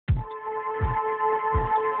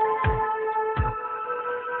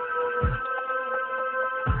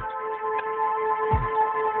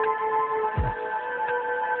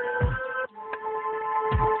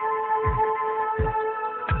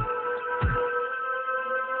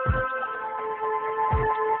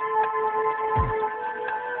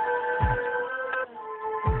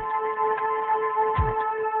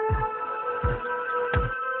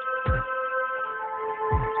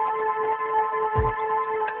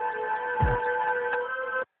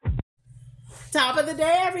Top of the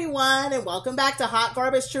day, everyone, and welcome back to Hot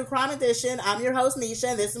Garbage True Crime Edition. I'm your host,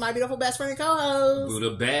 Nisha, and this is my beautiful best friend and co-host,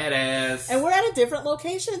 Buddha Badass. And we're at a different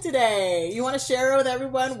location today. You want to share with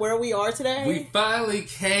everyone where we are today? We finally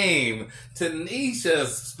came to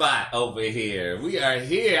Nisha's spot over here. We are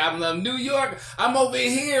here. I'm in New York. I'm over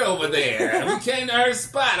here, over there. We came to her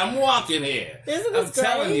spot. I'm walking here. Isn't this great?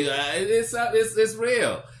 I'm telling you, it's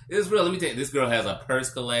real. It's real. Let me tell you, this girl has a purse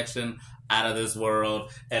collection out of this world,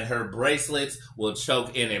 and her bracelets will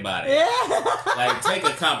choke anybody. Yeah. Like, take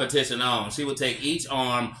a competition on. She will take each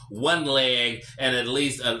arm, one leg, and at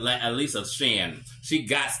least a shin. She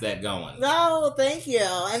got that going. No, thank you.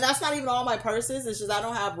 And that's not even all my purses. It's just I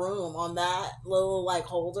don't have room on that little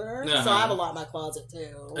holder. Uh-huh. So I have a lot in my closet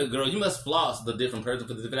too. Girl, you must floss the different purses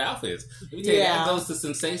for the different outfits. Let me tell you, that goes to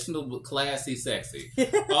sensational, classy, sexy.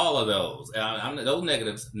 All of those. No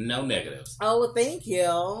negatives. No negatives. Oh, well, thank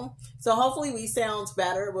you. So hopefully we sound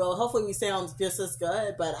better. Well, hopefully we sound just as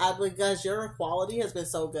good. But because your quality has been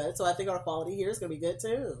so good, so I think our quality here is going to be good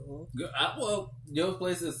too. Well, your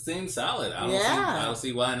places seem solid. I don't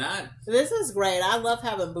see why not. This is great. I love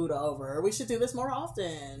having Buddha over. We should do this more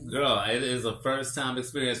often. Girl, it is a first time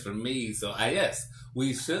experience for me. So yes,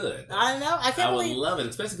 we should. I know. I would love it,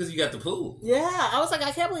 especially because you got the pool. Yeah, I was like,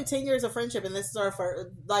 I can't believe 10 years of friendship, and this is our first.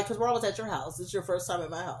 Because we're always at your house. It's your first time at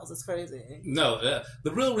my house. It's crazy. No,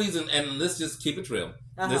 the real reason, and let's just keep it real.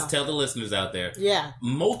 Uh-huh. Let's tell the listeners out there. Yeah.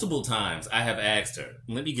 Multiple times I have asked her.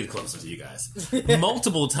 Let me get closer to you guys.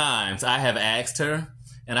 Multiple times I have asked her,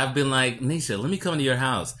 and I've been like, Nisha, let me come to your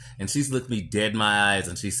house. And she's looked me dead in my eyes,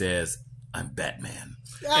 and she says, I'm Batman.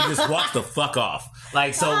 And just walk the fuck off.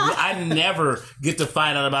 Like, so I never get to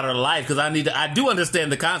find out about her life because I do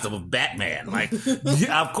understand the concept of Batman. Like,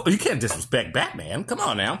 you can't disrespect Batman. Come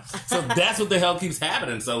on now. So that's what the hell keeps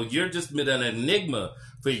happening. So you're just been an enigma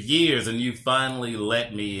for years, and you finally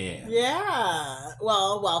let me in. Yeah.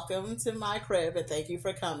 Well, welcome to my crib, and thank you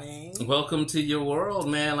for coming. Welcome to your world,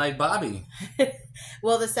 man, like Bobby.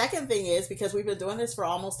 Well, the second thing is, because we've been doing this for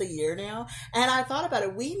almost a year now, and I thought about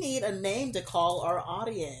it, we need a name to call our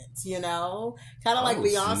audience, you know? Kind of like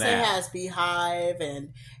Beyonce has Beehive,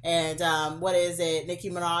 and what is it?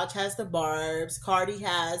 Nicki Minaj has the Barbs, Cardi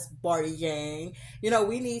has Barty Gang. You know,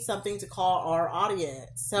 we need something to call our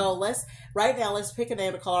audience. So let's pick a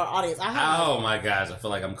name to call our audience. My gosh, I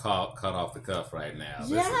feel like I'm caught off the cuff right now.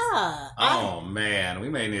 Yeah. Man, we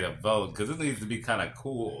may need a vote because this needs to be kind of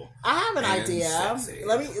cool. I have an idea. Sexy.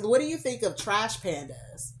 What do you think of trash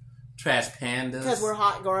pandas? Trash pandas? Because we're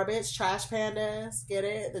hot garbage. Trash pandas. Get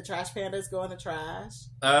it? The trash pandas go in the trash.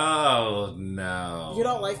 Oh, no. You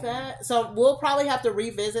don't like that? So we'll probably have to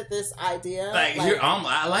revisit this idea.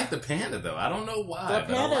 I like the panda, though. I don't know why.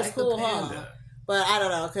 The panda's cool, huh? But I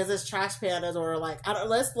don't know, because it's trash pandas or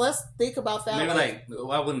let's think about that. Maybe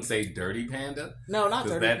I wouldn't say dirty panda. No, not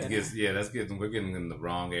dirty panda. We're getting in the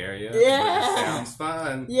wrong area. Yeah. It sounds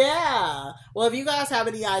fun. Yeah. Well, if you guys have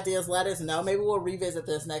any ideas, let us know. Maybe we'll revisit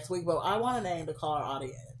this next week, but I want a name to call our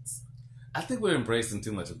audience. I think we're embracing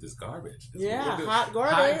too much of this garbage. Yeah, hot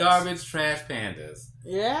garbage. Hot garbage, trash pandas.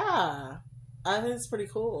 Yeah. I think it's pretty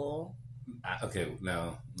cool. Okay,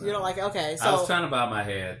 no. You don't like it? Okay, so... I was trying to bob my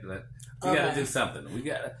head, but... We gotta do something.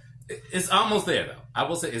 It's almost there, though. I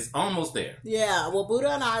will say it's almost there. Yeah. Well,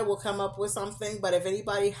 Buddha and I will come up with something. But if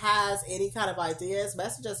anybody has any kind of ideas,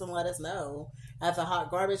 message us and let us know at the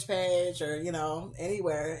Hot Garbage page or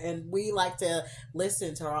anywhere. And we like to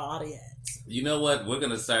listen to our audience. You know what? We're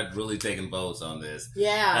gonna start really taking votes on this.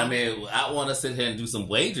 Yeah. I mean, I want to sit here and do some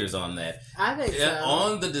wagers on that. I think so.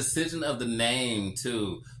 On the decision of the name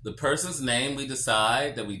too. The person's name we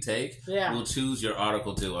decide that we take. Yeah. We'll choose your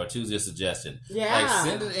article too, or choose your suggestion. Yeah. Like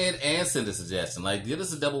send it in and send a suggestion. Like give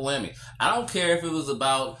us a double whammy. I don't care if it was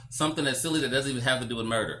about something that's silly that doesn't even have to do with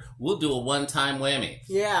murder. We'll do a one-time whammy.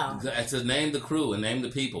 Yeah. To name the crew and name the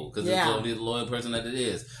people because it's going to be the loyal person that it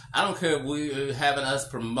is. I don't care if we're having us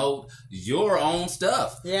promote your own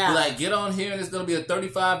stuff. Yeah. Like, get on here and it's going to be a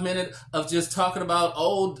 35-minute of just talking about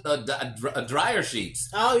old dryer sheets.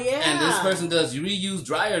 Oh, yeah. And this person does reuse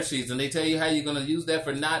dryer sheets and they tell you how you're going to use that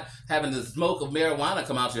for not having the smoke of marijuana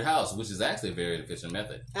come out your house, which is actually a very efficient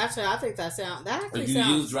method. Actually, I think that sounds... If you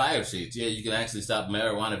use dryer sheets, you can actually stop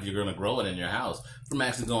marijuana if you're going to grow it in your house from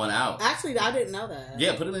actually going out. Actually, I didn't know that.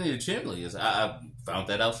 Yeah, put it in your chimney. I found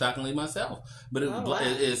that out shockingly myself. But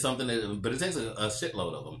it's something but it takes a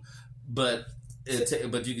shitload of them. But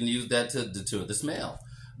you can use that to deter the smell.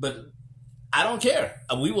 But I don't care.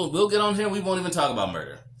 We'll get on here. We won't even talk about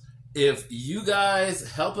murder. If you guys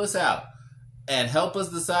help us out and help us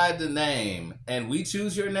decide the name, and we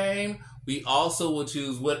choose your name, we also will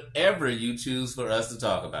choose whatever you choose for us to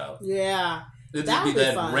talk about. Yeah. It'd just be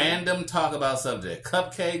that fun. Random talk about subject.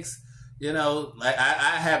 Cupcakes, you know, like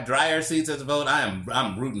I have dryer sheets as a vote.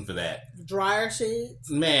 I'm rooting for that. Dryer sheets?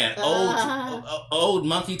 Man, old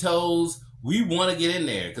monkey toes. We want to get in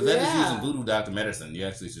there because that is using voodoo doctor medicine. You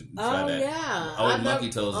actually should try that. Yeah. Old monkey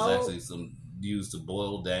toes is actually used to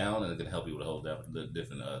boil down, and it can help you with a whole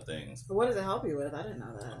different things. What does it help you with? I didn't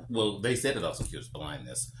know that. Well, they said it also cures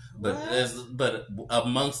blindness, but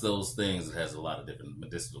amongst those things, it has a lot of different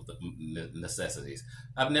medicinal necessities.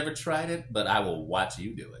 I've never tried it, but I will watch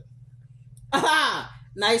you do it.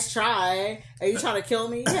 Nice try. Are you trying to kill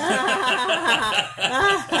me?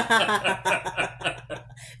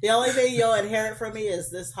 The only thing you'll inherit from me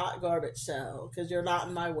is this hot garbage show, because you're not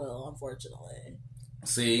in my will, unfortunately.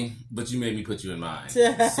 See, but you made me put you in mine. See,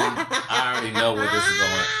 I already know where this is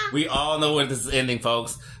going. We all know where this is ending,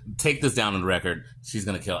 folks. Take this down on the record. She's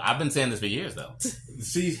going to kill. I've been saying this for years, though.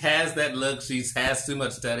 She has that look. She has too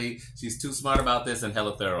much study. She's too smart about this and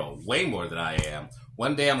hella thorough. Way more than I am.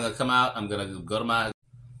 One day I'm going to come out. I'm going to go to my...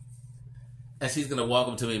 And she's going to walk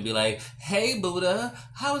up to me and be like, hey, Buddha,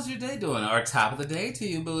 how's your day doing? Or top of the day to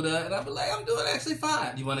you, Buddha. And I'll be like, I'm doing actually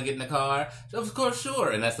fine. You want to get in the car? Of course,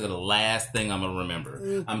 sure. And that's the last thing I'm going to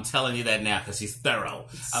remember. I'm telling you that now because she's thorough.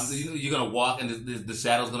 You're going to walk and the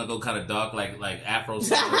shadow's going to go kind of dark like Afro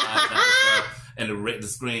stuff. And the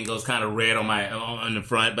screen goes kind of red on the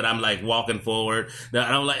front, but I'm like walking forward. And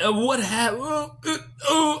I'm like, what happened?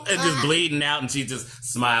 And just bleeding out, and she's just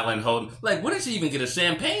smiling, holding. Like, where did she even get a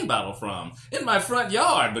champagne bottle from? In my front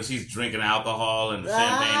yard, but she's drinking alcohol and a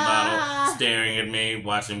champagne bottle, staring at me,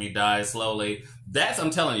 watching me die slowly. I'm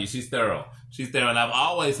telling you, she's thorough. She's thorough, and I've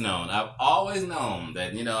always known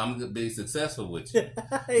that, you know, I'm going to be successful with you,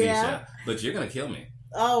 yeah. Nisha, but you're going to kill me.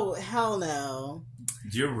 Oh, hell no.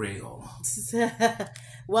 You're real.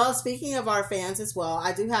 Well, speaking of our fans as well,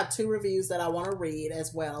 I do have 2 reviews that I want to read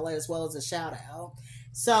as well as a shout out.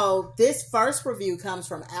 So this first review comes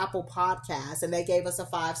from Apple Podcasts, and they gave us a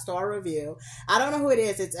 5-star review. I don't know who it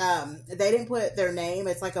is. It's they didn't put their name.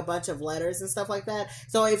 It's like a bunch of letters and stuff like that.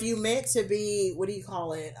 So if you meant to be, what do you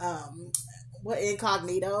call it?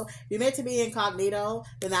 Incognito. If you meant to be incognito,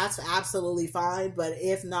 then that's absolutely fine. But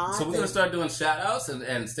if not, so we're gonna start doing shout outs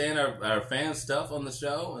and saying our fans stuff on the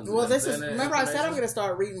show. Remember I said I'm gonna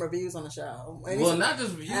start reading reviews on the show. Well, not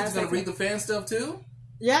just reviews. You're gonna read the fan stuff too.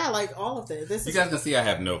 Yeah, like all of it. You guys can see I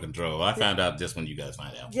have no control. I found out just when you guys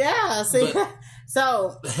find out. Yeah, see,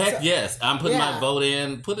 yes, I'm putting my vote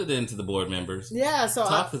in. Put it into the board members. Yeah, so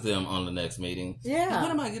talk to them on the next meeting. Yeah,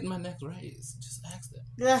 when am I getting my next raise? Just ask them.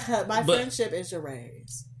 Yeah, my friendship is your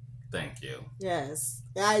raise. Thank you. Yes,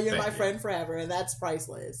 yeah, you're my friend forever, and that's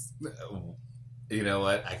priceless. You know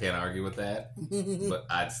what? I can't argue with that, but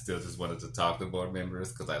I still just wanted to talk to board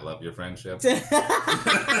members because I love your friendship. So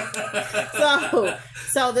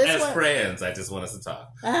this as friends, I just want us to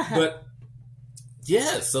talk. But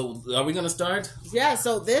yeah, so are we going to start? Yeah,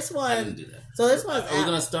 so this one. I didn't do that. So this one. Are we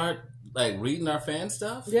going to start like reading our fan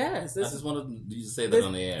stuff? Yes. I just wanted you to say that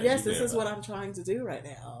on the air. Yes, this is what I'm trying to do right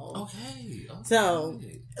now. Okay. So,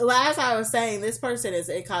 as I was saying, this person is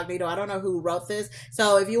incognito. I don't know who wrote this.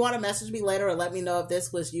 So, if you want to message me later or let me know if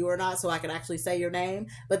this was you or not so I can actually say your name.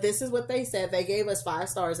 But this is what they said. They gave us 5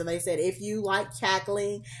 stars and they said, if you like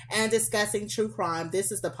cackling and discussing true crime,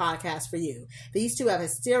 this is the podcast for you. These two have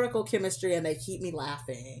hysterical chemistry and they keep me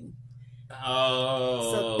laughing.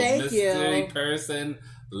 Oh, so thank mystery you. Person.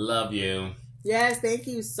 Love you. Yes, thank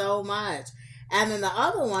you so much. And then the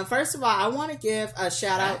other one, first of all, I want to give a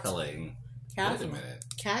shout out. Cackling. Wait a minute.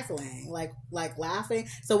 Cackling, like laughing.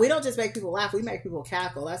 So we don't just make people laugh; we make people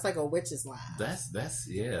cackle. That's like a witch's laugh. That's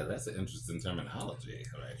an interesting terminology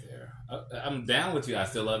right there. I'm down with you. I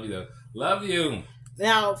still love you though. Love you.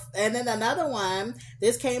 Now, and then another one,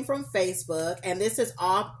 this came from Facebook, and this is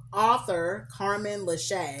author Carmen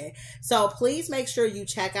Lachey. So please make sure you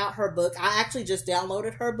check out her book. I actually just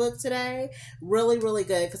downloaded her book today. Really, really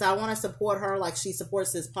good, because I want to support her like she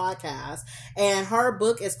supports this podcast. And her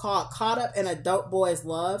book is called Caught Up in a Dope Boy's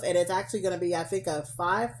Love, and it's actually going to be, I think, a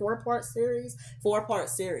 4-part series.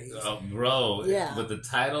 Oh, bro. Yeah. With the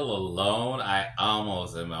title alone, I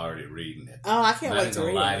almost am already reading it. Oh, I can't wait to read it.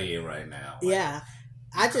 I'm not going to lie to you right now. Yeah.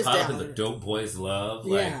 I just Caught Up in the Dope Boy's Love.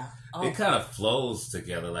 Yeah. It kind of flows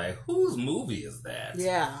together. Like, whose movie is that?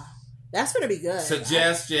 Yeah. That's going to be good.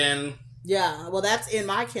 Suggestion. Yeah. Well, that's in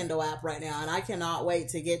my Kindle app right now, and I cannot wait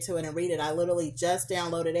to get to it and read it. I literally just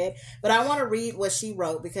downloaded it. But I want to read what she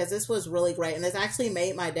wrote because this was really great, and it's actually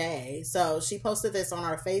made my day. So she posted this on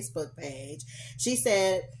our Facebook page. She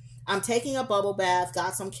said, I'm taking a bubble bath,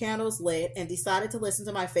 got some candles lit, and decided to listen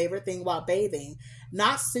to my favorite thing while bathing.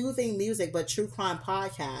 Not soothing music, but true crime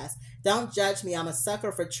podcast. Don't judge me. I'm a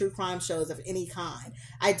sucker for true crime shows of any kind.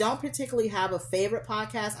 I don't particularly have a favorite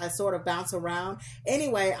podcast. I sort of bounce around.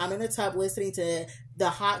 Anyway, I'm in the tub listening to the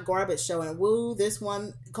Hot Garbage Show, and woo, this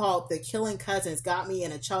one called The Killing Cousins got me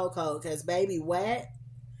in a chokehold because baby wet.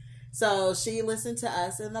 So she listened to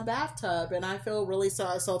us in the bathtub, and I feel really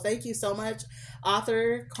sorry. So thank you so much,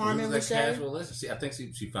 author Carmen Lachey. Casual listen. I think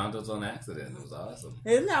she found us on accident. It was awesome.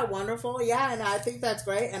 Isn't that wonderful? Yeah, and I think that's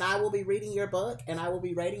great. And I will be reading your book, and I will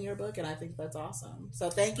be rating your book, and I think that's awesome. So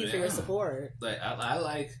thank you for your support. Like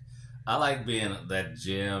I like being that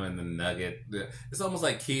gem and the nugget. It's almost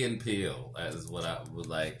like Key and Peele. Is what I would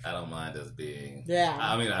like. I don't mind us being. Yeah.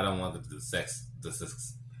 I mean, I don't want the sex.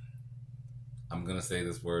 I'm going to say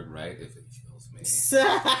this word right if it kills me.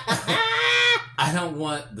 I don't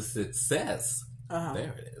want the success.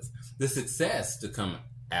 There it is. The success to come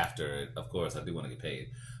after it. Of course, I do want to get paid.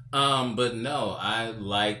 But no, I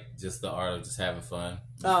like just the art of just having fun.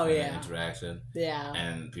 Interaction. Yeah.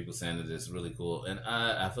 And people saying that it's really cool. And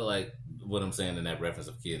I feel like what I'm saying in that reference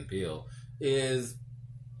of Key and Peele is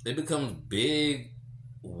it becomes big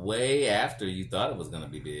way after you thought it was going to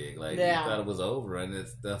be big. Like, you thought it was over and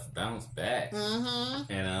this stuff bounced back.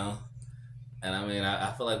 Mm-hmm. You know? And I mean,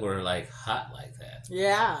 I feel like we're like hot like that.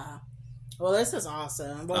 Yeah. Well, this is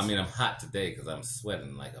awesome. I mean, I'm hot today because I'm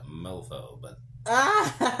sweating like a mofo, but...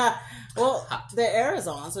 well, the air is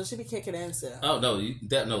on, so it should be kicking in soon. Oh,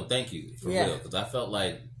 no, thank you. For real. Because I felt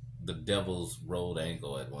like the devil's rolled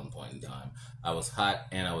ankle at one point in time. I was hot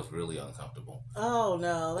and I was really uncomfortable. Oh,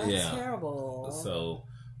 no. That's terrible. So...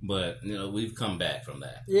 But, you know, we've come back from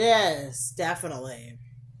that. Yes, definitely.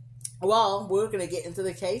 Well, we're going to get into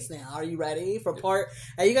the case now. Are you ready for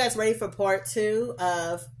are you guys ready for part 2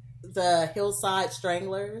 of the Hillside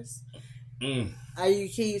Stranglers? Can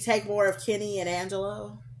you take more of Kenny and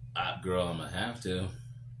Angelo? Girl, I'm going to have to.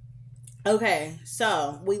 Okay,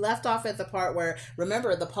 so we left off at the part where,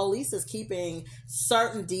 remember, the police is keeping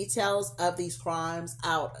certain details of these crimes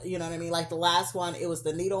out. You know what I mean? Like the last one, it was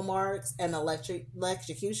the needle marks and the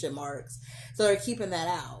electrocution marks. So they're keeping that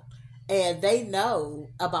out. And they know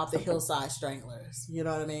about the Hillside Stranglers. You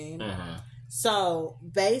know what I mean? Mm-hmm. So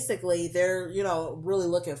basically, they're, really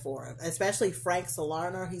looking for him. Especially Frank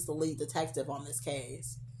Salerno. He's the lead detective on this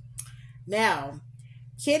case. Now...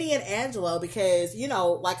 Kitty and Angelo, because,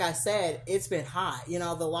 like I said, it's been hot. The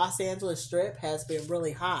Los Angeles Strip has been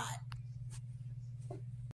really hot.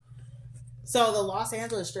 So the Los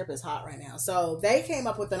Angeles Strip is hot right now. So they came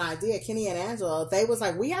up with an idea, Kenny and Angelo. They was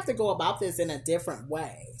like, we have to go about this in a different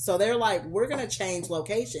way. So they're like, we're going to change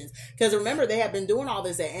locations. Because remember, they have been doing all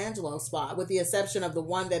this at Angelo's spot, with the exception of the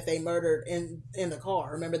one that they murdered in the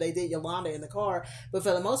car. Remember, they did Yolanda in the car. But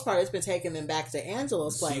for the most part, it's been taking them back to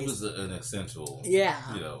Angelo's place. She was an essential,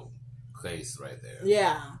 case right there.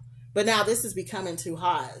 Yeah. But now this is becoming too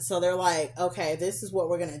hot. So they're like, okay, this is what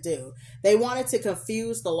we're going to do. They wanted to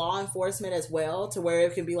confuse the law enforcement as well, to where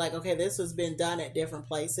it can be like, okay, this has been done at different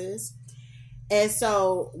places. And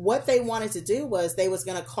so what they wanted to do was they was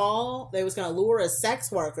going to lure a sex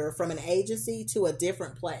worker from an agency to a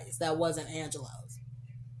different place that wasn't Angelo's.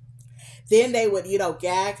 Then they would,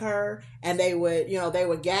 gag her, and they would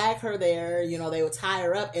gag her there, they would tie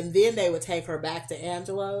her up, and then they would take her back to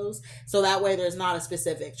Angelo's. So that way there's not a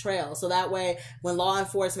specific trail. So that way when law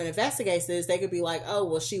enforcement investigates this, they could be like, oh,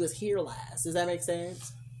 well, she was here last. Does that make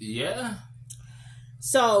sense? Yeah.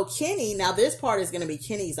 So Kenny, now this part is going to be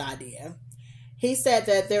Kenny's idea. He said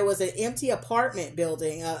that there was an empty apartment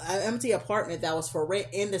building, an empty apartment that was for rent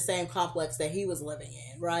in the same complex that he was living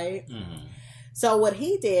in, right? Mm-hmm. So what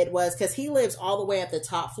he did was, because he lives all the way at the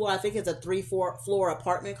top floor, I think it's a 3-floor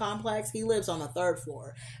apartment complex. He lives on the 3rd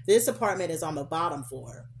floor. This apartment is on the bottom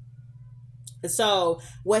floor. So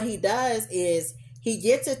what he does is he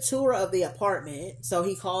gets a tour of the apartment. So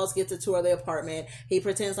he gets a tour of the apartment. He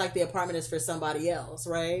pretends like the apartment is for somebody else,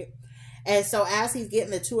 right? And so as he's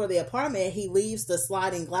getting the tour of the apartment, he leaves the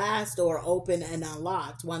sliding glass door open and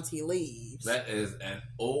unlocked once he leaves. That is an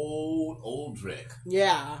old trick.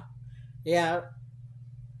 Yeah. Yeah.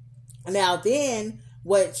 Now then,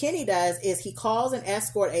 what Kenny does is he calls an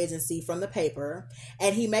escort agency from the paper,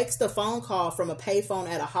 and he makes the phone call from a payphone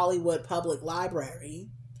at a Hollywood public library.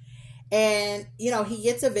 And, he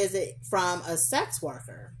gets a visit from a sex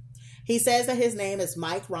worker. He says that his name is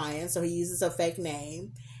Mike Ryan, so he uses a fake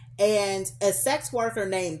name. And a sex worker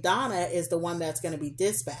named Donna is the one that's going to be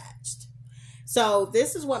dispatched. So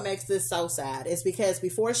this is what makes this so sad. It's because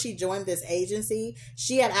before she joined this agency,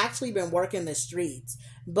 she had actually been working the streets.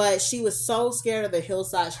 But she was so scared of the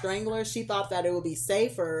Hillside Stranglers, she thought that it would be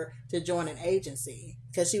safer to join an agency.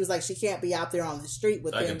 Because she was like, she can't be out there on the street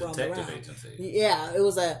with them roaming around. Agency. Yeah, it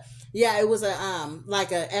was Yeah, it was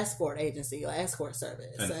like a escort agency or escort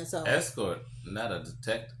service, and so escort, not an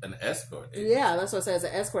escort agency. Yeah, that's what it says,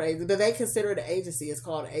 an escort agency. But they consider it an agency. It's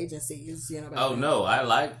called agencies. Oh no,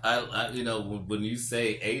 I when you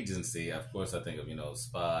say agency, of course I think of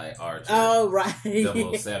spy, Archer. Oh right,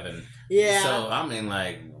 007. Yeah. So I mean,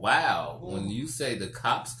 like, wow, when you say the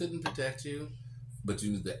cops couldn't protect you. But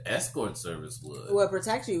you knew the escort service would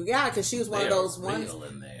protect you. Yeah, because she was one of those ones.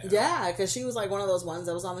 In there. Yeah, because she was like one of those ones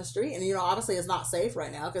that was on the street. And, obviously it's not safe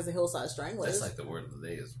right now because the Hillside Stranglers. That's like the word of the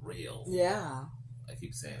day is real. Yeah. I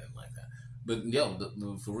keep saying it like that.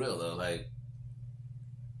 But, for real, though, like,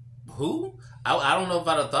 who? I don't know if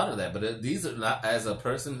I'd have thought of that. But these are not, as a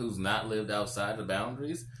person who's not lived outside the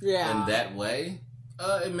boundaries in that way,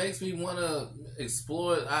 it makes me want to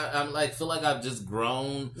explore. I'm like, feel like I've just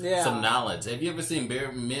grown some knowledge. Have you ever seen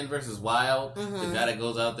Men vs. Wild? Mm-hmm. The guy that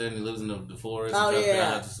goes out there and he lives in the forest and tries to figure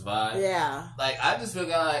out how to survive. Yeah. Like, I just feel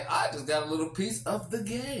like I just got a little piece of the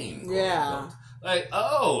game. Yeah. Like,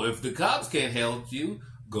 if the cops can't help you,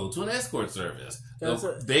 go to an escort service.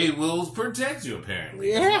 They will protect you,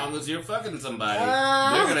 apparently. As long as you're fucking somebody,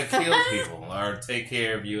 they're going to kill people or take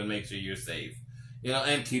care of you and make sure you're safe.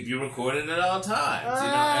 And keep you recorded at all times,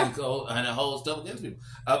 and hold stuff against people.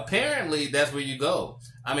 Apparently, that's where you go.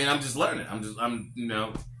 I mean, I'm just learning. I'm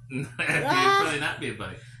being funny, not being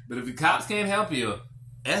funny. But if the cops can't help you,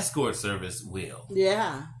 escort service will.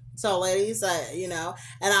 Yeah. So, ladies, and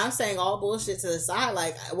I'm saying all bullshit to the side.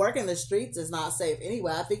 Like, working the streets is not safe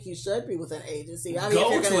anyway. I think you should be with an agency. I mean,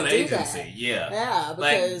 go if you're to an agency, that. yeah,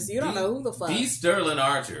 because you don't know who the fuck. Be Sterling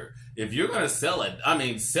Archer. If you're gonna sell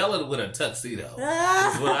it, sell it with a tuxedo. Is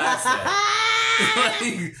what I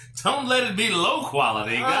say. Don't let it be low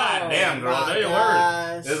quality. God damn, girl, they're your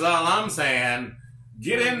word. That's all I'm saying.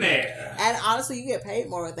 Get in there. And honestly, you get paid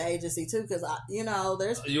more with the agency too, because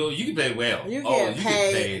there's you get paid well. You get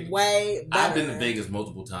paid way better. I've been to Vegas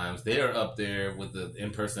multiple times. They're up there with the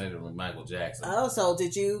impersonator with Michael Jackson. Oh, so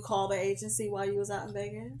did you call the agency while you was out in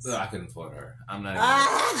Vegas? No, I couldn't afford her. I'm not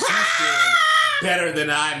even. She's doing better than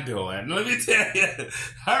I'm doing. Let me tell you,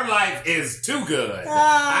 her life is too good.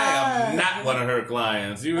 I am not one of her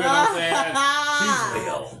clients. You hear what I'm saying? She's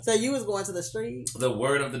real. So you was going to the street? The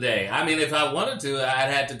word of the day. I mean, if I wanted to, I'd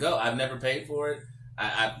had to go. I've never paid for it.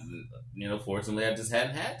 I fortunately, I just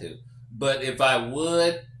hadn't had to. But if I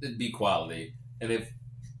would, it'd be quality. And if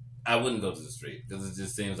I wouldn't go to the street because it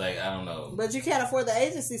just seems like, I don't know. But you can't afford the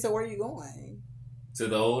agency, so where are you going? To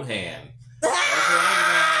the old hand. That's where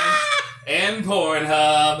I'm going. And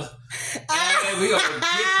Pornhub. And we gonna get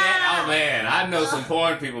that. Oh man, I know some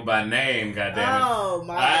porn people by name. Goddammit. Oh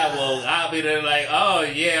my! I'll be there like, oh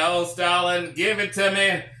yeah, old Stalin, give it to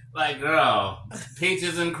me. Like, girl,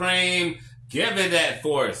 peaches and cream, give it that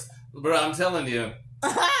force, bro. I'm telling you.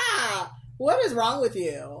 What is wrong with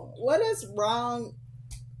you? What is wrong?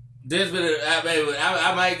 There's been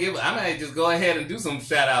I might just go ahead and do some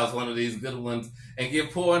shout outs, one of these good ones, and give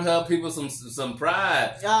Pornhub people some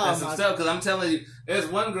pride and some stuff. Because I'm telling you, there's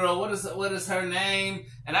one girl. What is her name?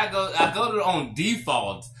 And I go to her on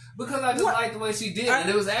default because I just like the way she did, and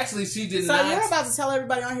it was actually she did not. So you're about to tell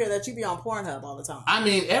everybody on here that you be on Pornhub all the time. I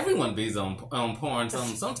mean, everyone be's on porn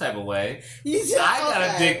some type of way.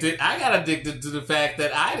 I got addicted to the fact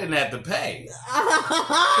that I didn't have to pay.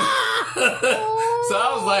 So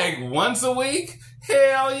I was like, once a week.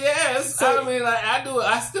 Hell yes. So, I mean, like,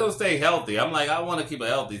 I still stay healthy. I'm like, I want to keep a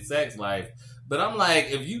healthy sex life. But I'm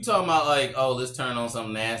like, if you talking about like, oh, let's turn on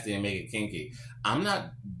something nasty and make it kinky, I'm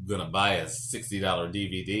not going to buy a $60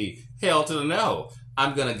 DVD. Hell to the no.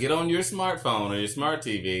 I'm going to get on your smartphone or your smart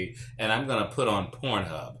TV and I'm going to put on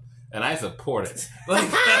Pornhub. And I support it. Like,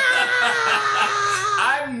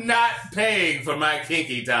 I'm not paying for my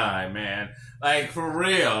kinky time, man. Like, for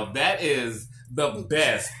real. That is the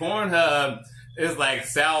best. Pornhub is like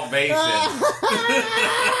salvation. For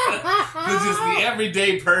just the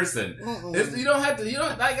everyday person. You don't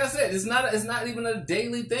like I said, it's not even a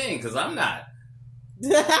daily thing, because I'm not.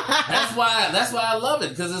 That's why I love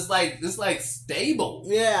it, because it's like stable.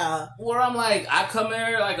 Yeah. Where I'm like, I come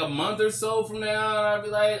here like a month or so from now and I'll be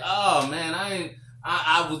like, oh man,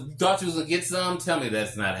 I thought you was gonna get some. Tell me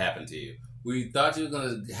that's not happened to you. We thought you were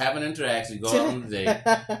going to have an interaction, go out on a date.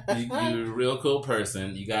 You're a real cool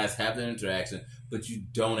person. You guys have the interaction, but you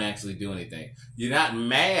don't actually do anything. You're not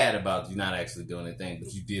mad about you not actually doing anything,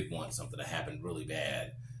 but you did want something to happen really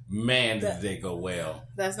bad. Man, did they go well.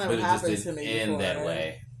 That's not what happened to me end before. That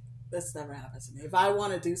way. This never happens to me. If I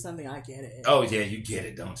want to do something, I get it. Oh, yeah, you get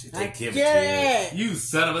it, don't you? They give it to you. You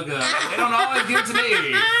son of a gun. They don't always give it to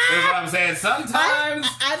me. That's what I'm saying. Sometimes...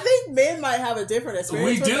 I think men might have a different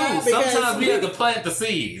experience. We do. Sometimes we have to plant the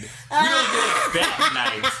seed. We don't get it that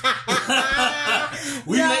night.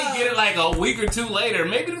 We may get it like a week or two later,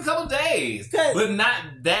 maybe in a couple days, but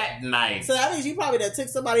not that night. So that means you probably done took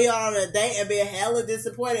somebody out on a date and been hella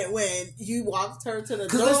disappointed when you walked her to the door.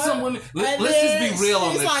 Because there's some women... Let's just be real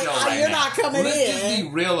on this show right you're now. Not coming Let's in. just be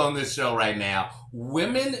real on this show right now.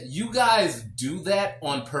 Women, you guys do that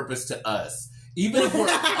on purpose to us. Even if we're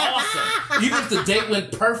awesome, even if the date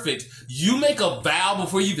went perfect, you make a vow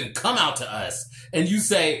before you even come out to us. And you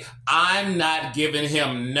say, I'm not giving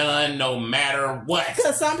him none no matter what.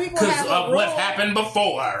 Because some people have because of what happened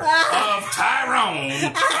before. Of Tyrone,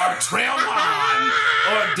 or Trelwan,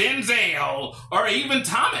 or Denzel, or even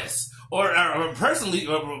Thomas. Or personally,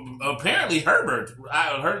 apparently Herbert.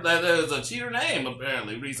 I heard that there's a cheater name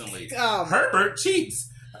apparently recently. Herbert cheats.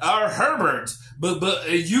 Or Herbert. But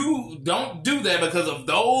you don't do that because of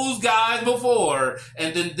those guys before.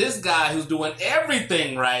 And then this guy who's doing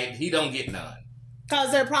everything right, he don't get none.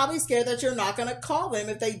 Because they're probably scared that you're not going to call them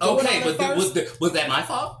if they do okay, it on the first... was that my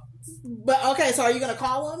fault? But okay, so are you going to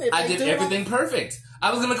call them? If I did everything perfect.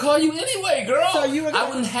 I was going to call you anyway, girl. So you were I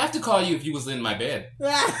wouldn't have to call you if you was in my bed. Think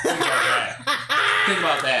about that. Think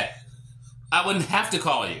about that. I wouldn't have to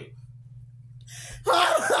call you.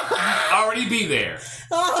 You'd already be there.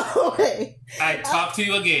 Oh, wait. I'd talk to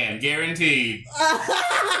you again, guaranteed.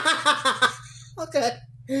 Okay.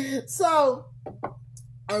 So,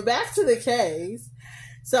 back to the case.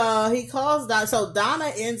 So he calls Donna. So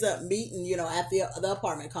Donna ends up meeting, at the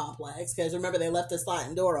apartment complex because remember they left the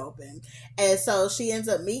sliding door open, and so she ends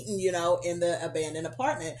up meeting, in the abandoned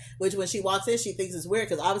apartment. Which when she walks in, she thinks it's weird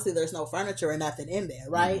because obviously there's no furniture or nothing in there,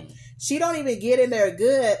 right? She don't even get in there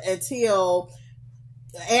good until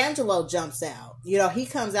Angelo jumps out. He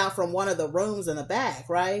comes out from one of the rooms in the back,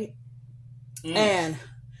 right? And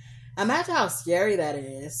imagine how scary that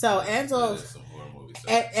is. So Angelo's.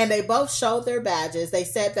 And they both showed their badges. They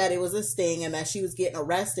said that it was a sting and that she was getting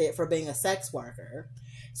arrested for being a sex worker.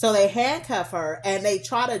 So they handcuff her and they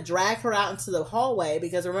try to drag her out into the hallway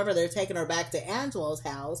because remember they're taking her back to Angelo's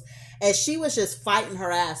house and she was just fighting her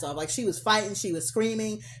ass off. Like she was fighting, she was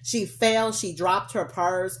screaming, she fell, she dropped her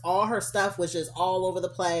purse, all her stuff was just all over the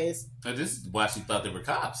place. And this is why she thought they were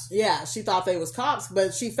cops. Yeah, she thought they was cops,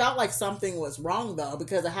 but she felt like something was wrong though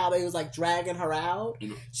because of how they was like dragging her out.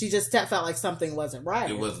 She just felt like something wasn't right.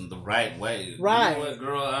 It wasn't the right way. Right. You know what,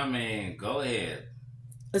 girl? I mean, go ahead.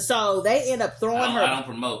 So they end up throwing her. I don't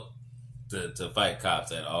promote to fight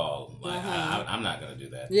cops at all. Like I'm not going to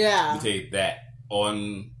do that. Yeah. Let me tell you that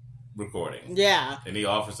on recording. Yeah. Any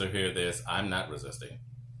officer hear this, I'm not resisting.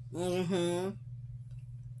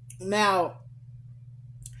 Now,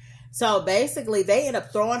 so basically they end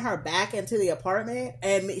up throwing her back into the apartment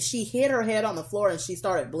and she hit her head on the floor and she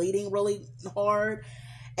started bleeding really hard.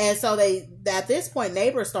 And so at this point,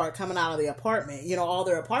 neighbors start coming out of the apartment, all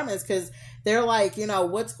their apartments, because they're like,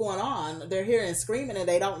 what's going on? They're hearing screaming and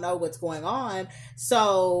they don't know what's going on.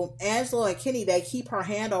 So Angela and Kenny, they keep her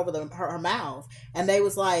hand over her mouth. And they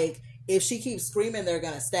was like, if she keeps screaming, they're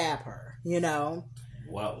going to stab her,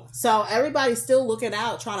 Whoa. So everybody's still looking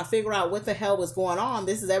out, trying to figure out what the hell was going on.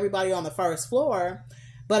 This is everybody on the first floor.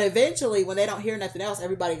 But eventually, when they don't hear nothing else,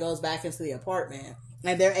 everybody goes back into the apartment.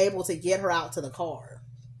 And they're able to get her out to the car.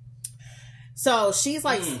 So she's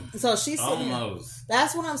like, so she's almost.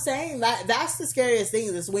 That's what I'm saying. That's the scariest thing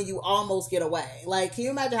is when you almost get away. Like, can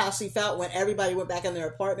you imagine how she felt when everybody went back in their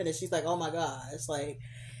apartment and she's like, oh my gosh, like,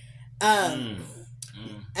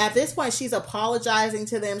 at this point she's apologizing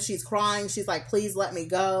to them. She's crying. She's like, please let me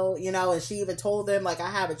go, and she even told them like,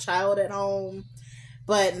 I have a child at home,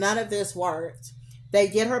 but none of this worked. They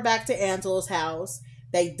get her back to Angelo's house.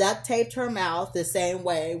 They duct taped her mouth the same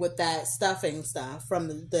way with that stuffing stuff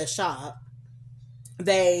from the shop.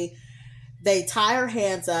 They tie her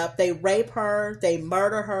hands up, they rape her, they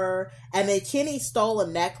murder her, and then Kenny stole a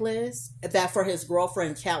necklace that for his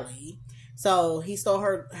girlfriend Kelly. So he stole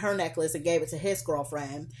her necklace and gave it to his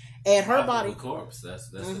girlfriend. And her body, a corpse.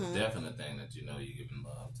 That's a definite thing that you're giving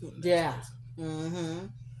love to. The next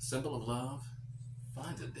person. Symbol of love.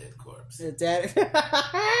 Find a dead corpse. A dead.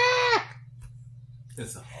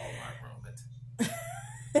 It's a Hallmark moment.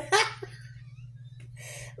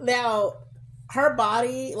 Now, her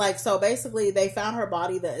body, so basically they found her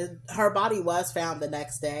body, her body was found the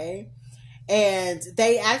next day. And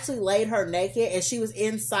they actually laid her naked and she was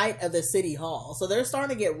in sight of the city hall. So they're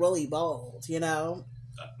starting to get really bold,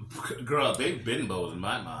 Girl, they've been bold in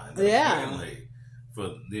my mind. Yeah. Apparently.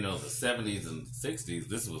 for, the 70s and 60s,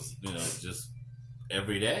 this was, just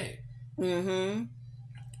every day. Mm-hmm.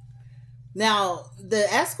 Now, the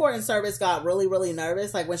escorting service got really, really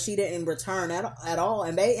nervous, like when she didn't return at all,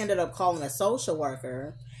 and they ended up calling a social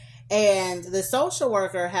worker. And the social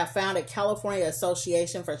worker have founded California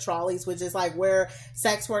Association for Trolleys, which is like where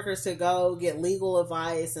sex workers to go get legal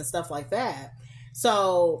advice and stuff like that.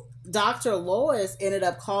 So Dr. Lois ended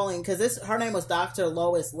up calling, because her name was Dr.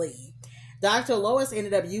 Lois Lee. Dr. Lois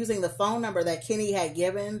ended up using the phone number that Kenny had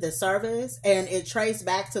given the service, and it traced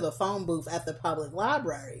back to the phone booth at the public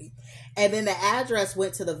library. And then the address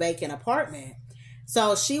went to the vacant apartment.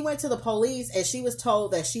 So she went to the police, and she was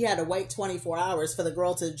told that she had to wait 24 hours for the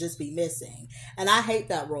girl to just be missing. And I hate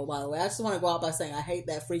that rule, by the way. I just want to go out by saying I hate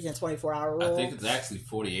that freaking 24-hour rule. I think it's actually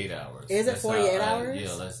 48 hours. Is it 48 hours?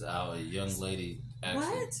 Yeah, that's how a young lady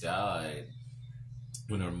actually died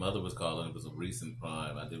when her mother was calling. It was a recent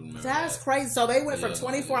crime. I do remember That's that. crazy. So they went from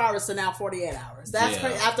 24 hours to now 48 hours. That's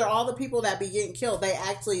crazy. After all the people that be getting killed, they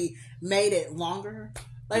actually made it longer.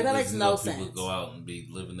 Like, that makes no sense. People go out and be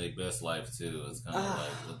living their best life, too. It's kind of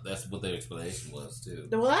like, that's what their explanation was, too.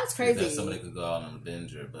 Well, that's crazy. That somebody could go out on a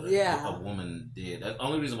binger, but a woman did. The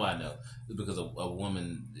only reason why I know is because a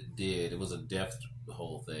woman did. It was a death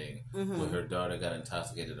whole thing where her daughter got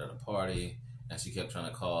intoxicated at a party, and she kept trying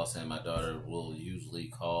to call, saying, my daughter will usually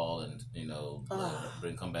call and,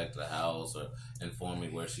 come back to the house or inform me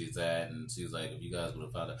where she's at. And she was like, if you guys would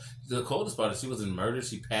have found out. The coldest part is she was in murder.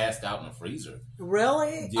 She passed out in a freezer.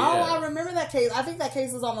 Really? Yeah. Oh, I remember that case. I think that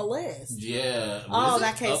case is on the list. Yeah. Oh,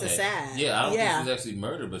 that case is sad. Yeah, I don't think she was actually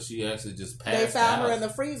murdered, but she actually just passed out. They found her in the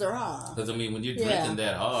freezer, huh? Because, when you're drinking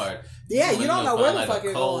that hard, you don't know where the fuck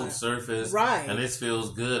you're going. Cold surface. Right. And this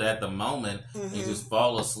feels good at the moment. And you just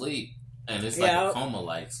fall asleep. And it's like a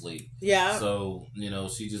coma-like sleep. Yeah. So,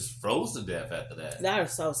 she just froze to death after that. That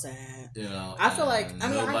is so sad. I feel like,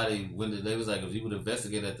 they was like, if you would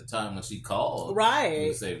investigate at the time when she called, right, you would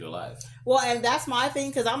have saved your life. Well, and that's my thing,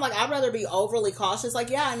 because I'm like, I'd rather be overly cautious.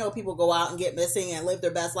 Like, yeah, I know people go out and get missing and live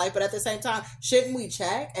their best life, but at the same time, shouldn't we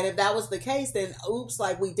check? And if that was the case, then oops,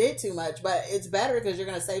 like, we did too much. But it's better because you're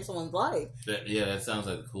going to save someone's life. That sounds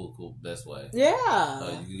like a cool, best way.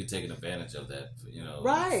 Yeah. You can take advantage of that,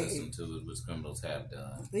 right. system too, which criminals have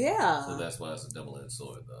done. Yeah. So that's why it's a double-edged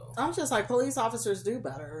sword, though. I'm just like, police officers do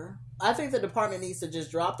better. I think the department needs to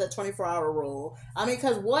just drop that 24-hour rule.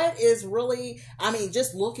 Because what is really,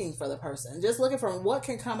 just looking for the person. Just looking for what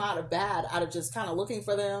can come out of just kind of looking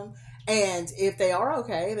for them. And if they are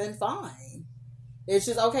okay, then fine. It's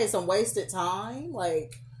just, okay, some wasted time.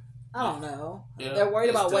 Like, I don't know. Yeah, they're worried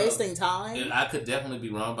about wasting time. I could definitely be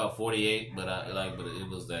wrong about 48, but it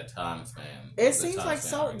was that time span. It seems like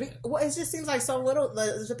it just seems like so little,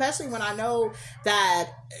 especially when I know that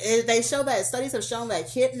they show that studies have shown that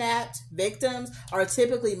kidnapped victims are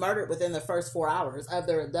typically murdered within the first 4 hours of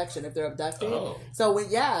their abduction if they're abducted. Oh. So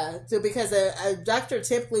because the abductor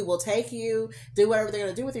typically will take you, do whatever they're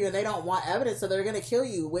going to do with you, and they don't want evidence, so they're going to kill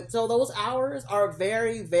you. So those hours are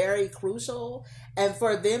very, very crucial. And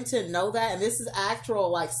for them to know that, and this is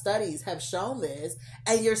actual, studies have shown this,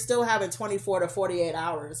 and you're still having 24 to 48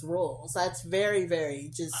 hours rules. That's very,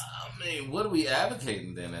 very just... what are we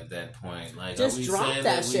advocating then at that point? Just are we drop saying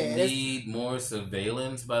that shit. We need more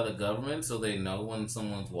surveillance by the government so they know when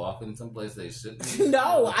someone's walking someplace they shouldn't be?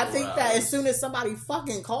 No, I think that as soon as somebody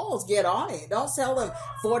fucking calls, get on it. Don't tell them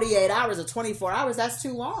 48 hours or 24 hours. That's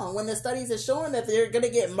too long. When the studies are showing that they're going to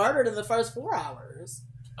get murdered in the first 4 hours.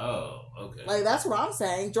 Oh, okay. That's what I'm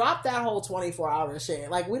saying. Drop that whole 24-hour shit.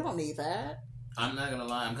 We don't need that. I'm not gonna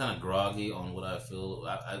lie. I'm kind of groggy on what I feel.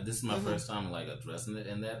 This is my first time addressing it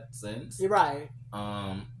in that sense. You're right.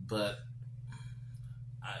 But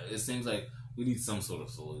it seems like we need some sort of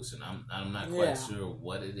solution. I'm not quite sure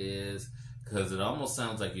what it is, because it almost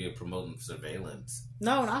sounds like you're promoting surveillance.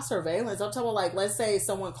 No, not surveillance. I'm talking about let's say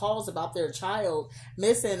someone calls about their child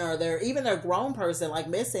missing, or even their grown person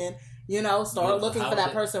missing. Start looking for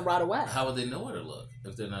that person right away. How would they know where to look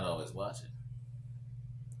if they're not always watching?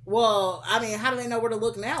 Well, how do they know where to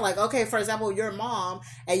look now? Okay, for example, your mom,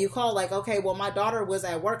 and you call okay, well, my daughter was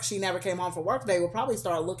at work. She never came home from work. They will probably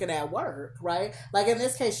start looking at work, right? In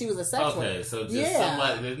this case, she was a sex worker. Okay, so just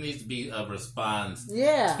somebody, there needs to be a response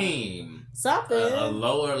team. Something. A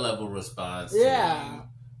lower level response team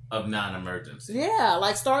of non-emergency.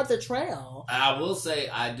 Yeah, start the trail. I will say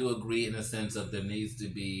I do agree in the sense of there needs to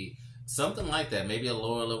be something like that. Maybe a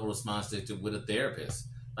lower level response to with a therapist.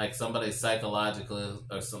 Somebody psychological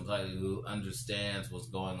or somebody who understands what's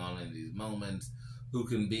going on in these moments, who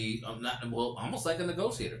can be almost like a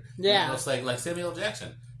negotiator. Yeah, almost like Samuel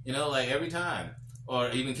Jackson. Every time, or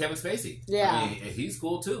even Kevin Spacey. Yeah, he's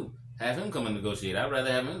cool too. have him come and negotiate. I'd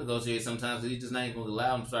rather have him negotiate sometimes because he's just not even going to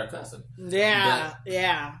allow him to start cussing. Yeah, but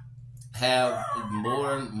yeah. Have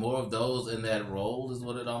more of those in that role is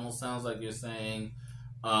what it almost sounds like you're saying.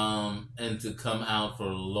 And to come out for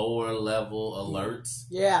lower level alerts.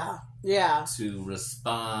 Yeah, yeah. To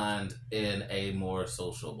respond in a more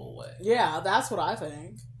sociable way. Yeah, that's what I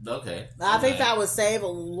think. Okay. I think that would save a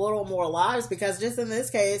little more lives because just in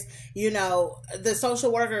this case, the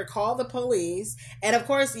social worker called the police. And of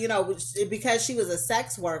course, because she was a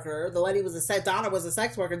sex worker, the lady Donna was a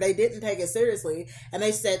sex worker, they didn't take it seriously. And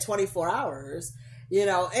they said 24 hours.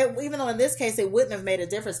 Even though in this case it wouldn't have made a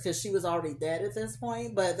difference because she was already dead at this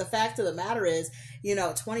point. But the fact of the matter is,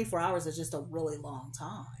 24 hours is just a really long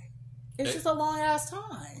time. It's just a long ass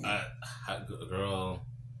time. Girl.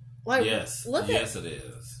 Like, yes. Yes, it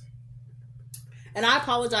is. And I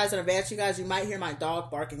apologize in advance, you guys. You might hear my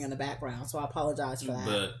dog barking in the background, so I apologize for that.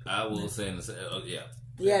 But I will say,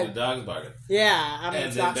 yeah. The dog is barking. Yeah.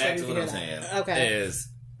 And then back to what I'm saying. Okay. Is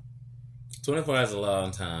 24 hours is a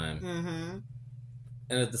long time. Mm-hmm.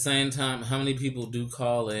 And at the same time, how many people do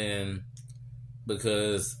call in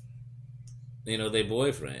because, their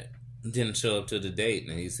boyfriend didn't show up to the date,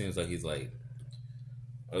 and he seems like he's like,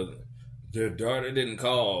 their daughter didn't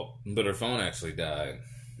call, but her phone actually died.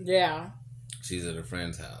 Yeah. She's at her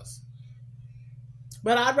friend's house.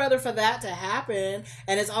 But I'd rather for that to happen,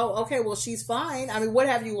 and it's, okay, well, she's fine. I mean, what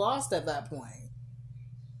have you lost at that point?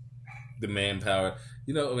 The manpower.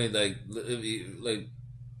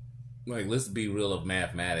 Like, let's be real of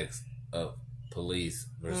mathematics of police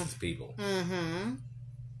versus people. Mm-hmm.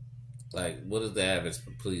 Like, what is the average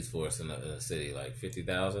police force in a city? Like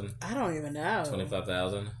 50,000? I don't even know.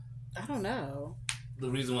 25,000? I don't know. The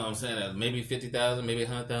reason why I'm saying that, maybe 50,000, maybe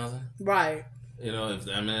 100,000. Right.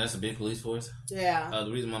 That's a big police force. Yeah.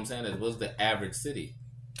 The reason why I'm saying that, what's the average city?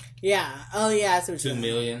 Yeah. Oh, yeah. I see what 2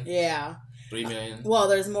 million? Yeah. 3 million? Well,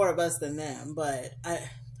 there's more of us than them, but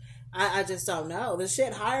I just don't know. The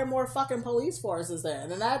shit, hire more fucking police forces then.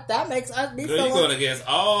 And that makes me feel you're going against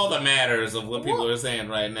all the matters of what people are saying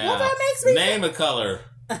right now. Well, that makes me Name a color.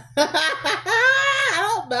 I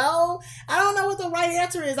don't know. I don't know what the right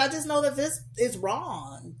answer is. I just know that this is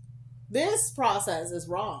wrong. This process is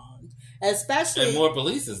wrong. Especially... And more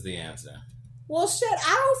police is the answer. Well, shit,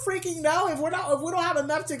 I don't freaking know. If we don't have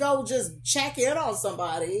enough to go just check in on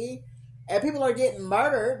somebody... And people are getting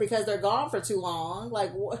murdered because they're gone for too long.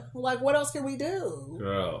 Like what else can we do?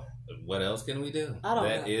 Girl, what else can we do? I don't know.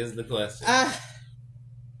 That is the question.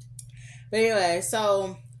 But anyway,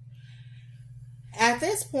 so at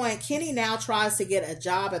this point, Kenny now tries to get a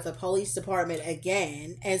job at the police department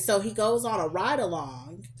again. And so he goes on a ride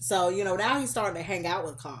along. So, now he's starting to hang out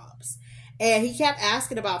with cops. And he kept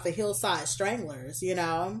asking about the Hillside Stranglers,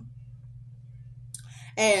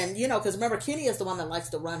 And, because remember, Kenny is the one that likes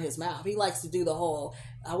to run his mouth. He likes to do the whole,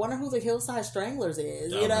 I wonder who the Hillside Stranglers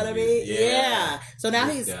is. You know what I mean? Yeah. So now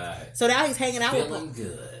he's hanging out with...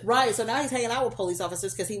 good. Right. So now he's hanging out with police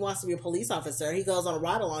officers because he wants to be a police officer. He goes on a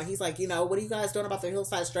ride along. He's like, what are you guys doing about the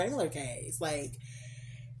Hillside Strangler case? Like,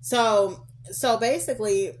 so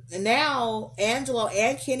basically now Angelo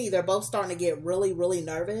and Kenny, they're both starting to get really, really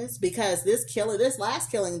nervous because this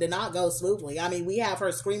last killing did not go smoothly. I mean, we have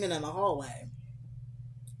her screaming in the hallway.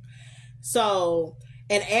 So,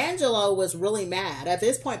 and Angelo was really mad. At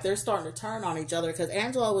this point, they're starting to turn on each other because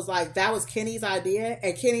Angelo was like, that was Kenny's idea,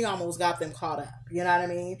 and Kenny almost got them caught up. You know what I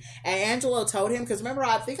mean? And Angelo told him, because remember,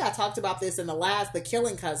 I think I talked about this in the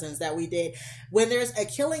Killing Cousins that we did. When there's a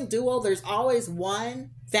killing duo, there's always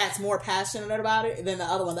one that's more passionate about it than the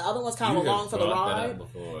other one. The other one's kind of along for the ride.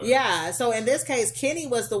 Yeah. So in this case, Kenny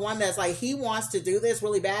was the one that's like, he wants to do this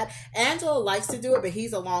really bad. Angelo likes to do it, but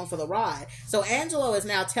he's along for the ride. So Angelo is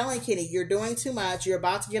now telling Kenny, you're doing too much. You're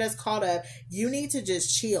about to get us caught up. You need to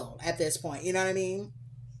just chill at this point. You know what I mean?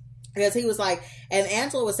 Because he was like, and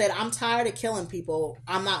Angelo was said, I'm tired of killing people.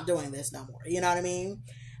 I'm not doing this no more. You know what I mean?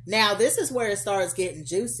 Now, this is where it starts getting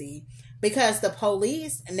juicy. Because the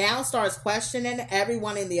police now starts questioning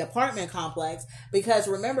everyone in the apartment complex. Because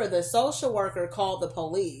remember, the social worker called the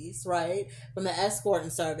police, right? From the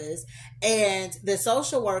escorting service. And the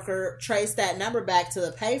social worker traced that number back to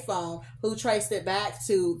the payphone, who traced it back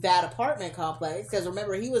to that apartment complex. Because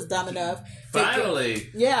remember, he was dumb enough. Finally.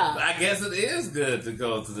 Yeah. I guess it is good to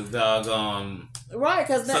go to the doggone... Right,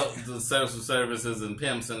 because the social services and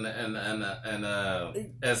pimps and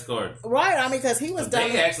escort. Right, I mean, because he was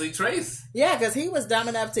dumb. They actually trace. Yeah, because he was dumb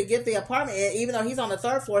enough to get the apartment. Even though he's on the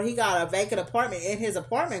 3rd floor, he got a vacant apartment in his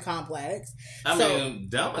apartment complex. I mean,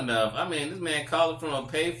 dumb enough. I mean, this man called from a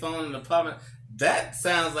payphone in an apartment. That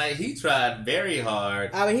sounds like he tried very hard.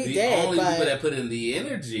 I mean, he did. The only people that put in the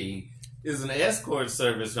energy is an escort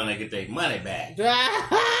service trying to get their money back. You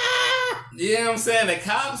know what I'm saying? The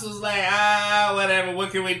cops was like, whatever,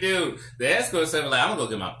 what can we do? The escort service like, I'm going to go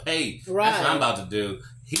get my pay. Right. That's what I'm about to do.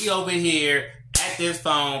 He over here at this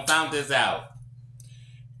phone found this out.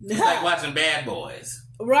 It's like watching Bad Boys.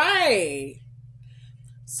 Right.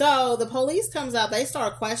 So the police comes out. They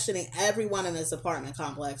start questioning everyone in this apartment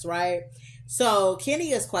complex, right? So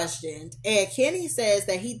Kenny is questioned. And Kenny says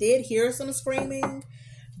that he did hear some screaming.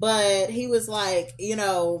 But he was like, he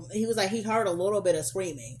heard a little bit of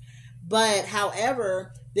screaming. But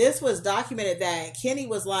however, this was documented that Kenny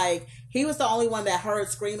was like, he was the only one that heard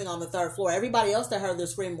screaming on the third floor. Everybody else that heard the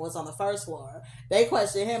screaming was on the first floor. They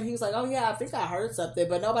questioned him. He was like, oh yeah, I think I heard something,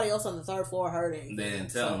 but nobody else on the third floor heard it. They didn't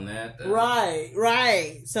tell him that, though.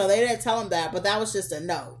 Right. So they didn't tell him that, but that was just a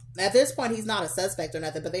note. At this point, he's not a suspect or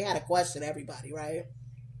nothing, but they had to question everybody, right?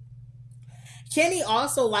 Kenny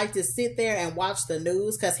also liked to sit there and watch the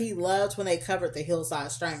news because he loved when they covered the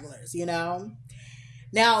Hillside Stranglers,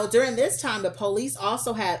 Now, during this time, the police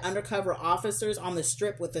also had undercover officers on the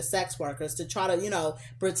strip with the sex workers to try to,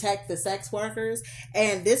 protect the sex workers.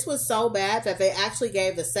 And this was so bad that they actually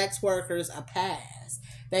gave the sex workers a pass.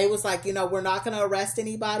 They was like, we're not going to arrest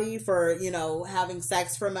anybody for, having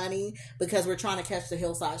sex for money because we're trying to catch the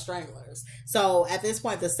Hillside Stranglers. So at this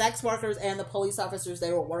point, the sex workers and the police officers,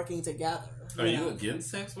 they were working together. Are you against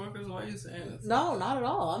sex workers? Why are you saying this? No, not at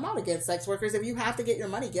all. I'm not against sex workers. If you have to get your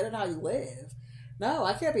money, get it how you live. No,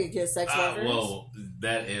 I can't be against sex workers. Well,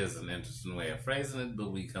 that is an interesting way of phrasing it,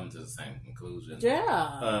 but we come to the same conclusion.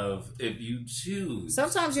 Yeah. Of if you choose.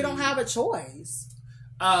 Sometimes you don't have a choice.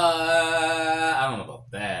 I don't know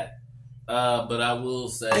about that. But I will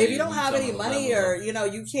say. If you don't have any money or,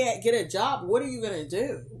 you can't get a job, what are you going to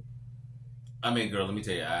do? I mean, girl, let me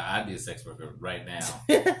tell you, I'd be a sex worker right now.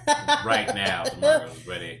 Right now, the murder's